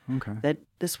sure that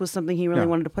this was something he really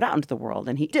wanted to put out into the world,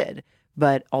 and he did.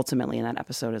 But ultimately, in that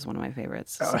episode is one of my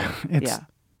favorites. So, it's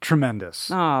tremendous.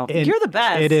 Oh, you're the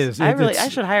best. It is. I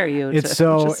should hire you to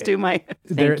just do my.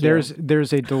 There's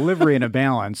a delivery and a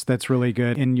balance that's really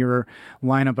good. And your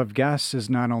lineup of guests is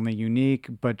not only unique,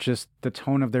 but just the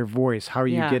tone of their voice, how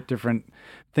you get different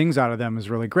things out of them is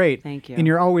really great. Thank you. And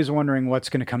you're always wondering what's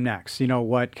going to come next. You know,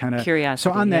 what kind of curiosity.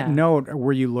 So on that note,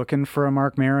 were you looking for a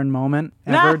Marc Maron moment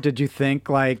ever? Did you think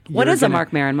like what is a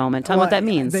Marc Maron moment? Tell me what that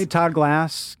means. Todd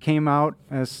Glass came out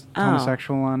as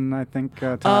homosexual on I think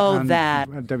on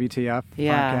WTF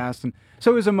podcast, and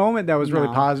so it was a moment that was really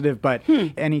positive. But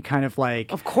any kind of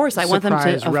like of course I want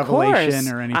them to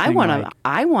revelation or anything. I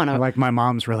want to like my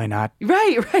mom's really not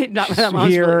right. Not my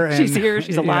mom's here. She's here.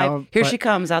 She's alive. Here she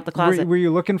comes out the closet. Were you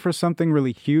looking for something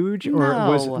really huge, or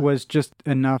was just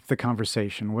enough the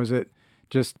conversation? Was it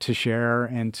just to share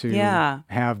and to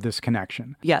have this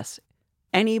connection? Yes.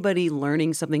 Anybody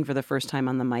learning something for the first time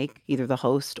on the mic, either the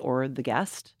host or the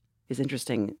guest, is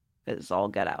interesting. Is all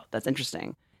get out. That's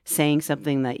interesting. Saying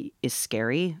something that is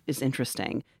scary is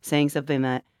interesting. Saying something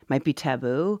that might be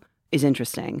taboo is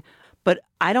interesting. But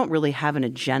I don't really have an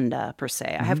agenda per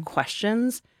se. I have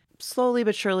questions. Slowly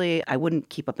but surely, I wouldn't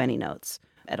keep up any notes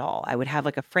at all. I would have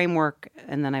like a framework,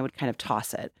 and then I would kind of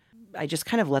toss it. I just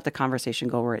kind of let the conversation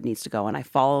go where it needs to go, and I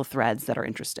follow threads that are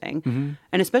interesting.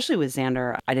 And especially with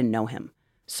Xander, I didn't know him.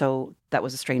 So that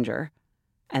was a stranger,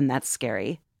 and that's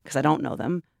scary because I don't know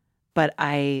them. But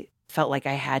I felt like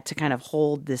I had to kind of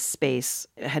hold this space.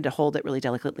 I had to hold it really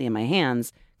delicately in my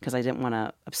hands because I didn't want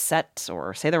to upset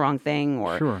or say the wrong thing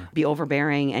or be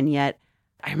overbearing. And yet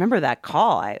I remember that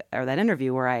call or that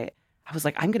interview where I was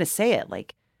like, I'm going to say it.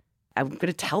 Like, I'm going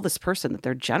to tell this person that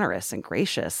they're generous and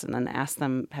gracious, and then ask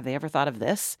them, have they ever thought of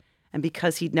this? And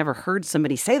because he'd never heard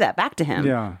somebody say that back to him,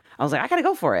 I was like, I got to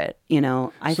go for it. You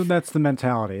know, so that's the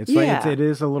mentality. It's like it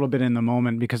is a little bit in the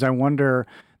moment, because I wonder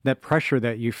that pressure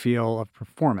that you feel of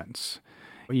performance.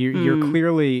 You're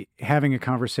clearly having a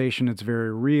conversation that's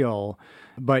very real,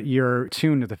 but you're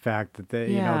tuned to the fact that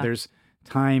you know there's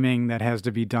timing that has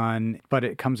to be done, but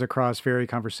it comes across very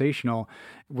conversational.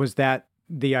 Was that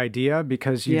the idea?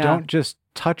 Because you don't just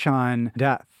touch on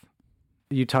death.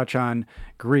 You touch on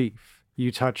grief.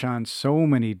 You touch on so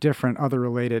many different other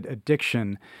related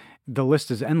addiction. The list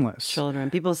is endless.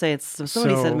 Children. People say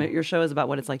somebody said your show is about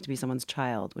what it's like to be someone's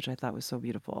child, which I thought was so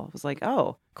beautiful. I was like,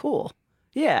 oh, cool.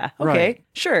 Yeah. Okay.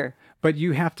 Sure. But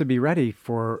you have to be ready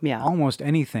for almost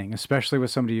anything, especially with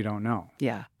somebody you don't know.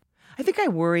 Yeah. I think I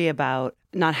worry about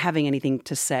not having anything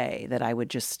to say, that I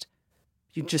would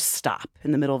you just stop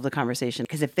in the middle of the conversation.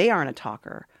 Because if they aren't a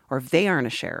talker, or if they aren't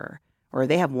a sharer, or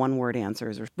they have one-word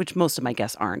answers, which most of my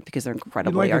guests aren't, because they're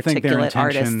incredibly articulate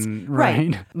artists.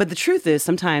 Right. But the truth is,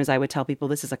 sometimes I would tell people,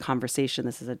 this is a conversation,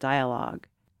 this is a dialogue.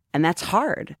 And that's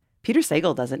hard. Peter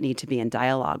Sagal doesn't need to be in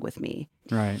dialogue with me.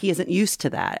 Right. He isn't used to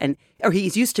that. Or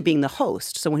he's used to being the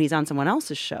host. So when he's on someone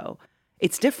else's show,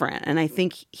 it's different. And I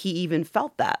think he even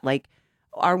felt that. Like,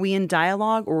 are we in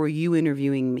dialogue, or are you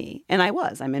interviewing me? And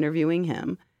I'm interviewing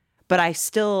him. But I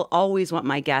still always want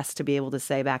my guests to be able to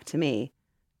say back to me,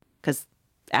 because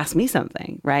ask me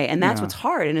something, right? And that's what's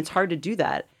hard, and it's hard to do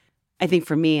that. I think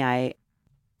for me, I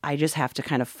just have to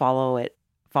kind of follow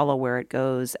where it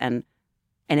goes, and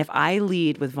if I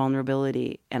lead with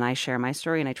vulnerability and I share my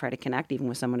story and I try to connect even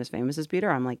with someone as famous as Peter,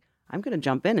 I'm like, I'm going to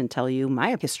jump in and tell you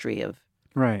my history of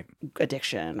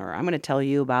addiction, or I'm going to tell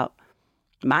you about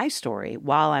my story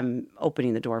while I'm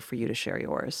opening the door for you to share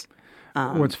yours.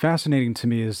 What's fascinating to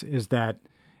me is that,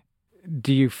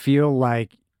 do you feel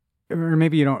like, or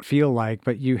maybe you don't feel like,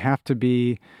 but you have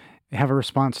to have a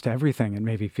response to everything, and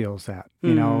maybe feels that,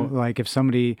 you know, like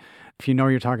if you know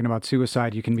you're talking about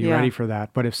suicide, you can be ready for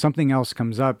that. But if something else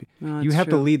comes up, you have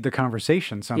to lead the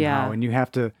conversation somehow, and you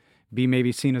have to be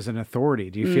maybe seen as an authority.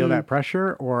 Do you feel that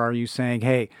pressure, or are you saying,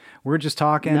 hey, we're just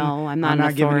talking? No, I'm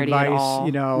not giving advice, at all.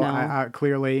 You know, no. I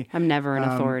clearly. I'm never an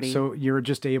authority. So you're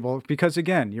just able, because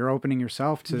again, you're opening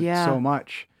yourself to so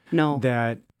much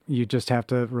that you just have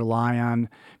to rely on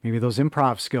maybe those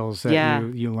improv skills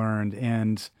that you learned,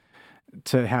 and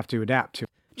to have to adapt to.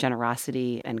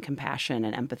 Generosity and compassion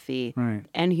and empathy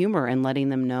and humor, and letting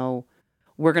them know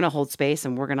we're going to hold space,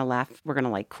 and we're going to laugh. We're going to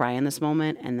like cry in this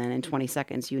moment. And then in 20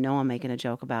 seconds, I'm making a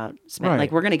joke about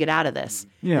like, we're going to get out of this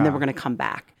and then we're going to come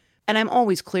back. And I'm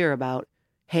always clear about,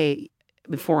 hey,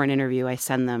 before an interview, I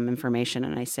send them information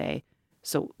and I say,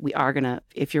 So we are going to,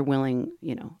 if you're willing,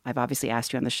 I've obviously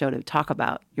asked you on the show to talk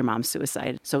about your mom's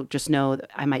suicide. So just know that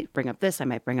I might bring up this, I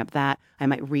might bring up that. I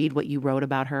might read what you wrote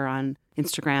about her on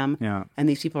Instagram. Yeah. And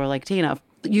these people are like, Dana,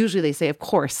 usually they say, of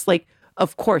course,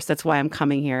 that's why I'm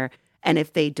coming here. And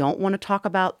if they don't want to talk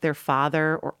about their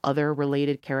father or other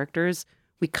related characters,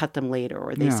 we cut them later.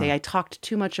 Or they say, I talked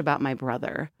too much about my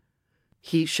brother.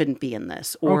 He shouldn't be in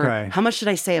this. Or how much did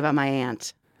I say about my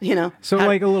aunt? So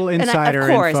like a little insider of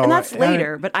course, info. And that's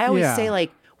later. But I always say,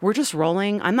 like, we're just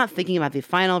rolling. I'm not thinking about the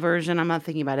final version. I'm not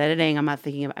thinking about editing. I'm not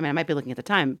thinking about, I might be looking at the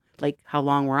time, like how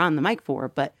long we're on the mic for.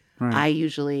 But I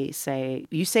usually say,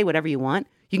 you say whatever you want.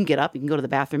 You can get up. You can go to the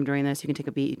bathroom during this. You can take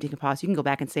a beat. You can take a pause. You can go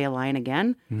back and say a line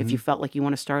again if you felt like you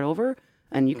want to start over.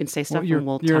 And you can say stuff and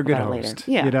we'll talk about it later.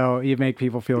 Yeah. You make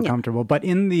people feel comfortable. But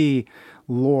in the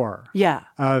lore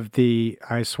of the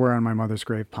I Swear on My Mother's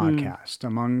Grave podcast,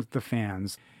 among the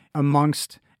fans,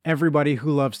 amongst everybody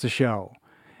who loves the show,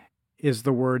 is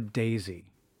the word Daisy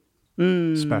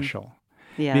special.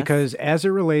 Yes. Because as it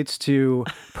relates to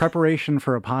preparation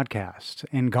for a podcast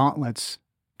and gauntlets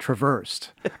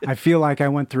traversed, I feel like I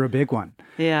went through a big one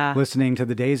listening to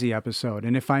the Daisy episode.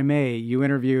 And if I may, you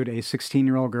interviewed a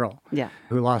 16-year-old girl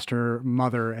who lost her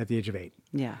mother at the age of 8.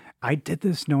 Yeah. I did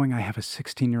this knowing I have a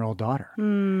 16-year-old daughter.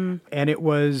 And it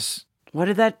was... What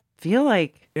did that feel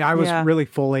like? I was really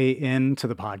fully into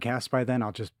the podcast by then.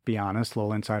 I'll just be honest, a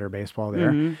little insider baseball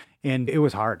there. And it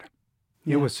was hard.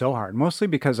 It was so hard. Mostly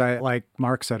because like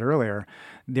Mark said earlier,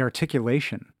 the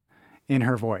articulation in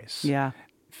her voice. Yeah.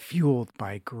 Fueled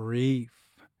by grief.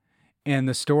 And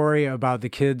the story about the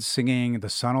kids singing "The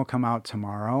Sun Will Come Out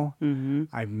Tomorrow,"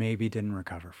 I maybe didn't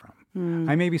recover from.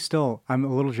 I maybe still, I'm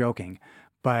a little joking,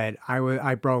 but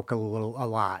I broke a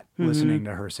lot listening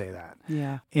to her say that.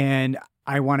 Yeah. And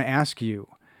I want to ask you,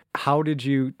 how did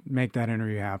you make that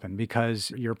interview happen?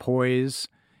 Because your poise,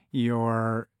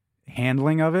 your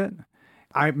handling of it,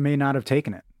 I may not have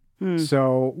taken it.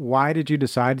 So why did you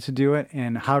decide to do it,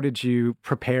 and how did you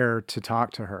prepare to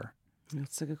talk to her?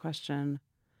 That's a good question.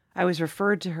 I was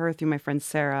referred to her through my friend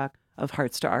Sarah of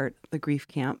Hearts to Art, the grief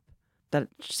camp that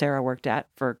Sarah worked at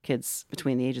for kids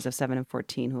between the ages of 7 and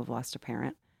 14 who have lost a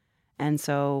parent. And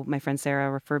so my friend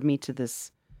Sarah referred me to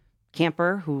this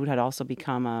camper who had also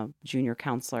become a junior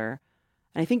counselor.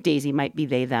 And I think Daisy might be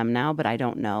they, them now, but I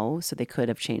don't know. So they could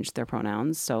have changed their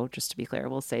pronouns. So just to be clear,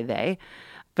 we'll say they.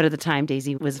 But at the time,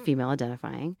 Daisy was female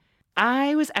identifying.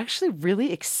 I was actually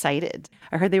really excited.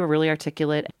 I heard they were really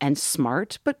articulate and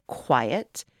smart, but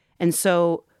quiet. And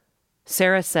so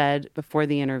Sarah said before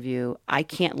the interview, I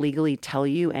can't legally tell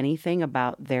you anything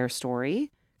about their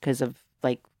story because of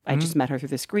I just met her through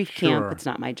this grief camp. It's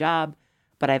not my job.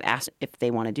 But I've asked if they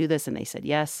want to do this, and they said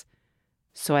yes.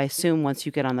 So I assume once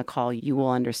you get on the call, you will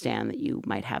understand that you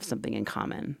might have something in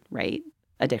common, right?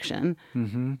 Addiction.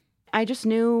 I just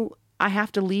knew I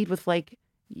have to lead with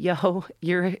yo,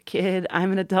 you're a kid,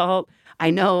 I'm an adult. I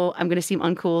know I'm going to seem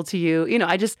uncool to you.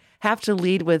 I just have to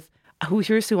lead with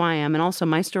here's who I am. And also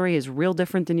my story is real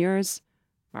different than yours.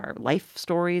 Our life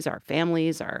stories, our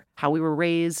families, our how we were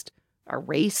raised, our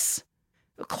race,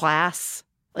 class,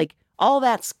 all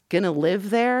that's going to live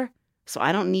there. So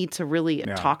I don't need to really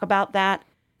talk about that.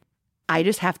 I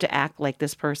just have to act like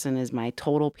this person is my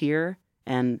total peer,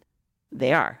 and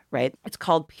they are, right? It's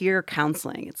called peer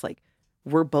counseling. It's like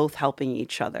we're both helping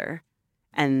each other.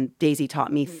 And Daisy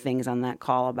taught me things on that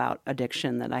call about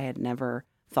addiction that I had never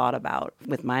thought about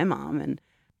with my mom, and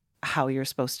how you're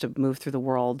supposed to move through the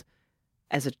world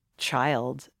as a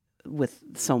child with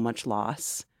so much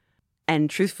loss. And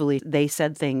truthfully, they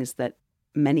said things that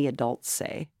many adults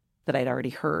say that I'd already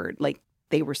heard.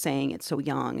 They were saying it so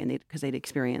young, and because they'd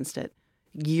experienced it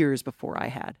years before I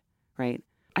had, right?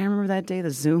 I remember that day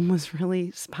the Zoom was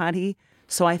really spotty.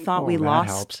 So I thought we lost.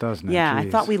 That helps, doesn't it? Yeah, Jeez. I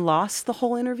thought we lost the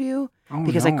whole interview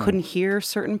because I couldn't hear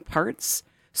certain parts.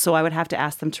 So I would have to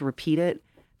ask them to repeat it.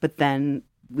 But then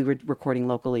we were recording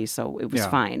locally, so it was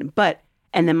fine.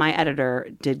 And then my editor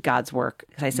did God's work.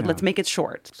 I said, let's make it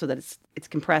short so that it's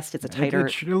compressed. It's a tighter.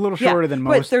 It's a little shorter than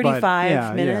most.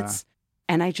 35 minutes.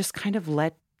 Yeah. And I just kind of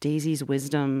let Daisy's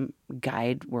wisdom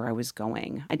guide where I was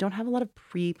going. I don't have a lot of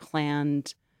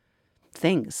pre-planned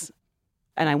things.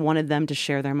 And I wanted them to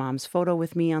share their mom's photo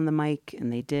with me on the mic,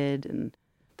 and they did. And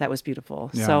that was beautiful.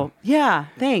 Yeah. So,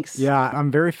 thanks. Yeah,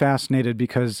 I'm very fascinated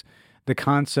because the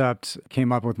concept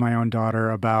came up with my own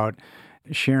daughter about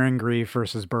sharing grief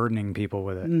versus burdening people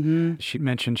with it. She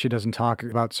mentioned she doesn't talk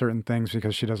about certain things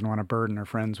because she doesn't want to burden her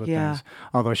friends with things,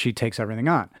 although she takes everything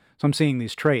on. So I'm seeing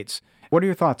these traits. What are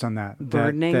your thoughts on that?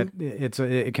 Burdening? That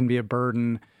it can be a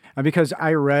burden. because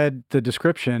I read the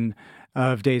description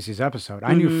of Daisy's episode.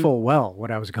 I knew full well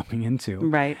what I was going into.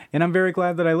 Right. And I'm very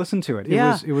glad that I listened to it.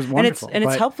 It was wonderful. And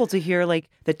it's helpful to hear like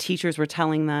the teachers were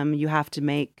telling them you have to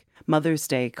make Mother's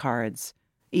Day cards.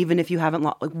 Even if you haven't,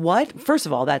 like, what? First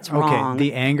of all, that's wrong. Okay,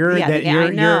 the anger that you're,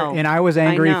 and I was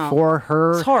angry for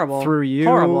her. It's horrible. Through you.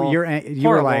 Horrible. You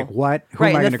were like, what? Who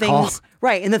am I going to call?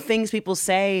 Right, and the things people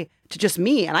say to just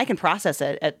me, and I can process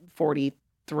it at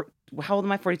 43. How old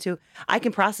am I? 42. I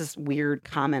can process weird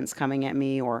comments coming at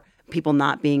me or people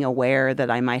not being aware that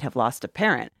I might have lost a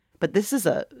parent. But this is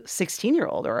a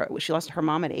 16-year-old, or she lost her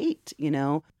mom at 8,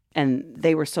 and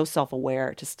they were so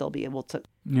self-aware to still be able to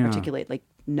articulate, like,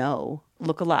 no,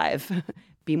 look alive,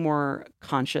 be more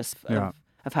conscious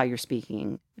of how you're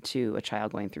speaking to a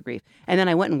child going through grief. And then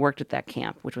I went and worked at that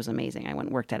camp, which was amazing. I went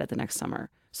and worked at it the next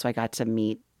summer. So I got to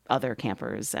meet other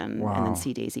campers and then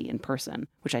see Daisy in person,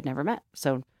 which I'd never met.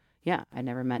 So yeah, I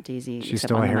never met Daisy. She's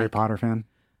still a Harry Potter fan?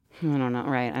 I don't know.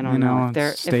 Right. I don't know.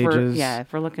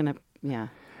 If we're looking at,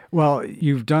 Well,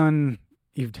 you've done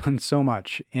so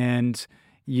much, and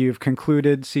you've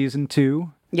concluded season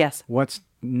 2. Yes. What's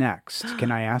next? Can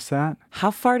I ask that?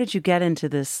 How far did you get into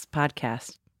this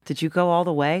podcast? Did you go all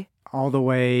the way? All the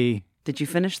way. Did you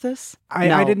finish this?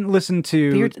 I didn't listen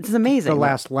to it's amazing. The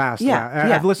last.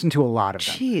 I've listened to a lot of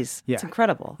them. Jeez. Yeah. It's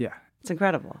incredible. Yeah. It's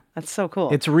incredible. That's so cool.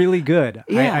 It's really good.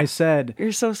 Yeah. I said...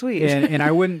 You're so sweet. And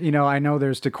I wouldn't... I know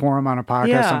there's decorum on a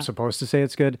podcast. I'm supposed to say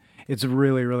it's good. It's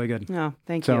really, really good. Oh,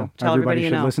 thank you. So tell everybody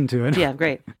should listen to it. Yeah,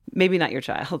 great. Maybe not your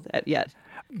child yet.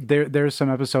 There's some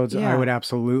episodes I would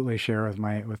absolutely share with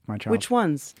my child. Which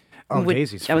ones?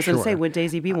 Daisy's for I was going to sure. say, would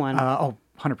Daisy be one?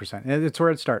 100%. It's where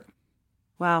I'd start.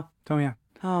 Wow. Oh, yeah.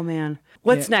 Oh, man.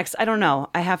 What's next? I don't know.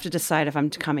 I have to decide if I'm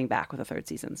coming back with a 3rd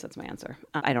season. So that's my answer.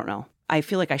 I don't know. I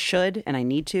feel like I should and I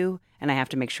need to, and I have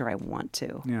to make sure I want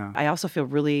to. Yeah. I also feel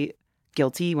really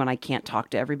guilty when I can't talk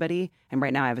to everybody. And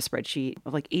right now I have a spreadsheet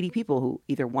of like 80 people who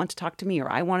either want to talk to me or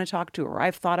I want to talk to or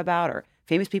I've thought about or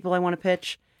famous people I want to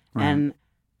pitch. Right. And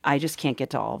I just can't get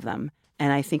to all of them.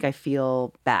 And I think I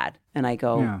feel bad. And I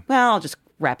go, well, I'll just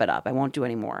wrap it up. I won't do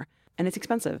any more. And it's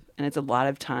expensive. And it's a lot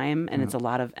of time and it's a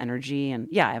lot of energy. And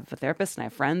I have a therapist and I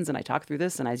have friends and I talk through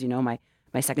this. And as you know, my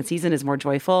 2nd season is more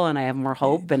joyful and I have more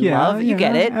hope and love. You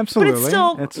get it. Absolutely. But it's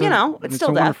still, it's still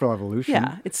a wonderful evolution.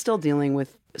 Yeah. It's still dealing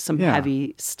with some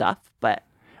heavy stuff, but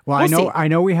well, I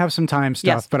know we have some time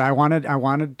stuff, but I want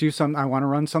to do some. I want to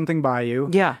run something by you.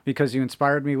 Yeah. Because you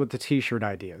inspired me with the T-shirt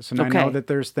ideas, and I know that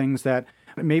there's things that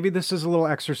maybe this is a little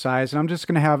exercise, and I'm just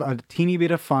going to have a teeny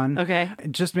bit of fun. Okay.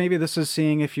 Just maybe this is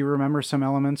seeing if you remember some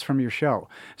elements from your show.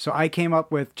 So I came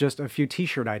up with just a few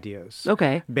T-shirt ideas.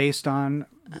 Okay. Based on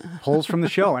polls from the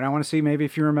show, and I want to see maybe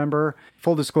if you remember.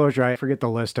 Full disclosure, I forget the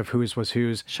list of whose was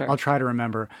whose. Sure. I'll try to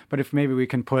remember, but if maybe we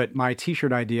can put my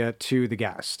T-shirt idea to the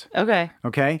guest.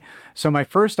 Okay. So my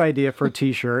first idea for a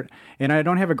T-shirt, and I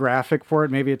don't have a graphic for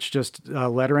it. Maybe it's just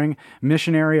lettering: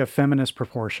 missionary of feminist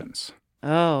proportions.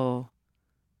 Oh.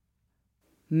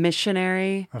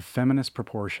 Missionary of feminist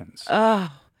proportions.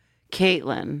 Oh,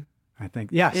 Caitlin. I think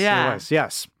yes. It was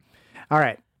yes. All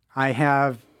right. I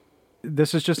have.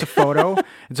 This is just a photo.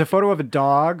 It's a photo of a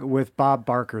dog with Bob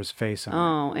Barker's face on it.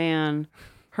 Oh, and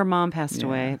her mom passed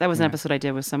away. That was an episode I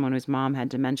did with someone whose mom had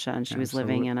dementia and she was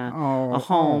living in a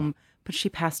home, but she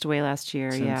passed away last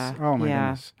year. Oh my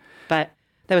goodness. But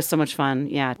that was so much fun.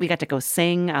 Yeah. We got to go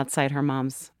sing outside her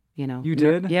mom's, You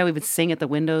did? Yeah, we would sing at the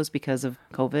windows because of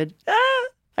COVID.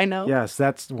 I know. Yes,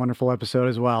 that's a wonderful episode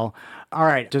as well. All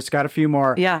right, just got a few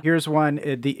more. Yeah. Here's one.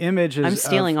 The image is I'm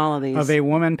stealing all of these. Of a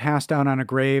woman passed out on a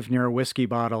grave near a whiskey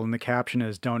bottle, and the caption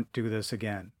is, "Don't do this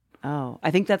again." Oh, I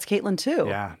think that's Caitlin too.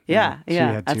 Yeah.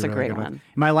 That's a great one.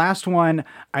 My last one,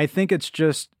 I think it's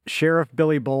just Sheriff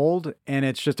Billy Bold, and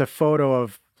it's just a photo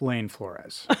of Lane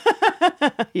Flores.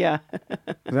 Yeah.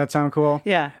 Does that sound cool?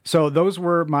 Yeah. So those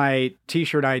were my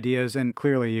T-shirt ideas, and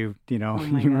clearly you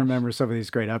remember some of these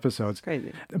great episodes. It's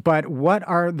crazy. But what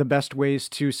are the best ways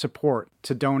to support,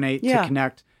 to donate, to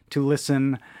connect, to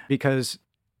listen? Because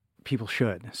people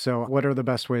should. So what are the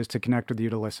best ways to connect with you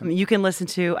to listen? You can listen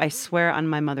to I Swear on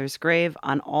My Mother's Grave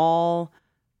on all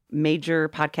major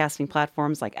podcasting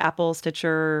platforms like Apple,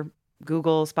 Stitcher,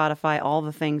 Google, Spotify, all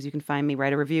the things. You can find me,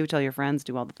 write a review, tell your friends,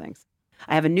 do all the things.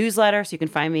 I have a newsletter, so you can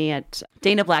find me at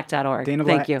danablack.org.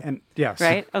 Thank you. And yes.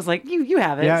 Right? I was like, you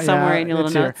have it somewhere in your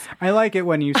little notes. I like it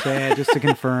when you say it just to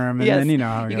confirm, and then you know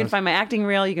how it goes. You can find my acting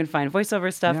reel, you can find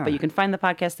voiceover stuff, but you can find the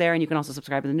podcast there, and you can also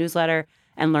subscribe to the newsletter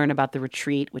and learn about the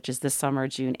retreat, which is this summer,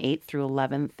 June 8th through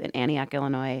 11th in Antioch,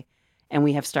 Illinois. And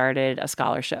we have started a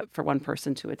scholarship for one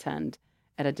person to attend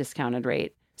at a discounted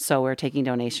rate. So we're taking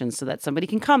donations so that somebody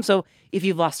can come. So if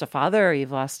you've lost a father or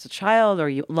you've lost a child or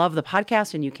you love the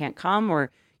podcast and you can't come,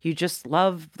 or you just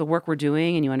love the work we're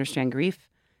doing and you understand grief,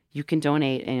 you can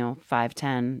donate, $5,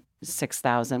 $10,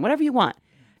 $6,000, whatever you want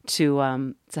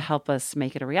to help us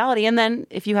make it a reality. And then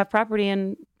if you have property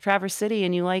in Traverse City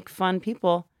and you like fun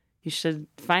people, you should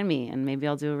find me and maybe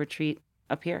I'll do a retreat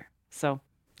up here. So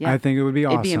yeah, I think it would be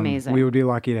awesome. It'd be amazing. We would be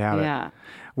lucky to have it. Yeah.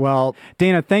 Well,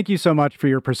 Dana, thank you so much for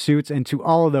your pursuits, and to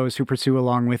all of those who pursue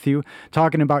along with you,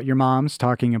 talking about your moms,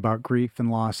 talking about grief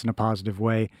and loss in a positive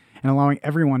way, and allowing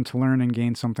everyone to learn and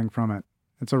gain something from it.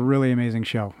 It's a really amazing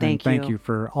show. Thank you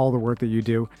for all the work that you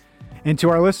do. And to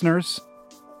our listeners,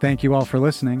 thank you all for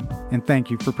listening, and thank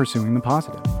you for pursuing the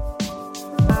positive.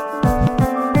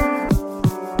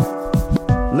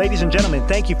 Ladies and gentlemen,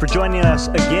 thank you for joining us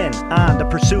again on The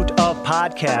Pursuit of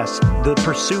Podcasts, The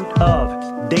Pursuit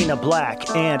of Dana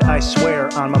Black, and I Swear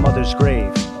on My Mother's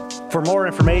Grave. For more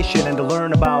information and to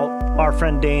learn about our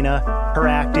friend Dana, her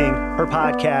acting, her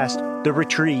podcast, The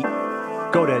Retreat,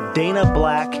 go to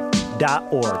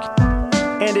danablack.org.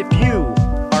 And if you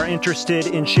are interested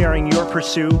in sharing your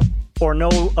pursuit or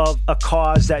know of a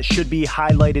cause that should be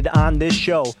highlighted on this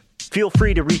show, feel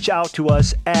free to reach out to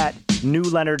us at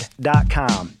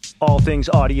newleonard.com. All things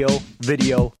audio,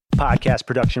 video, podcast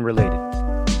production related.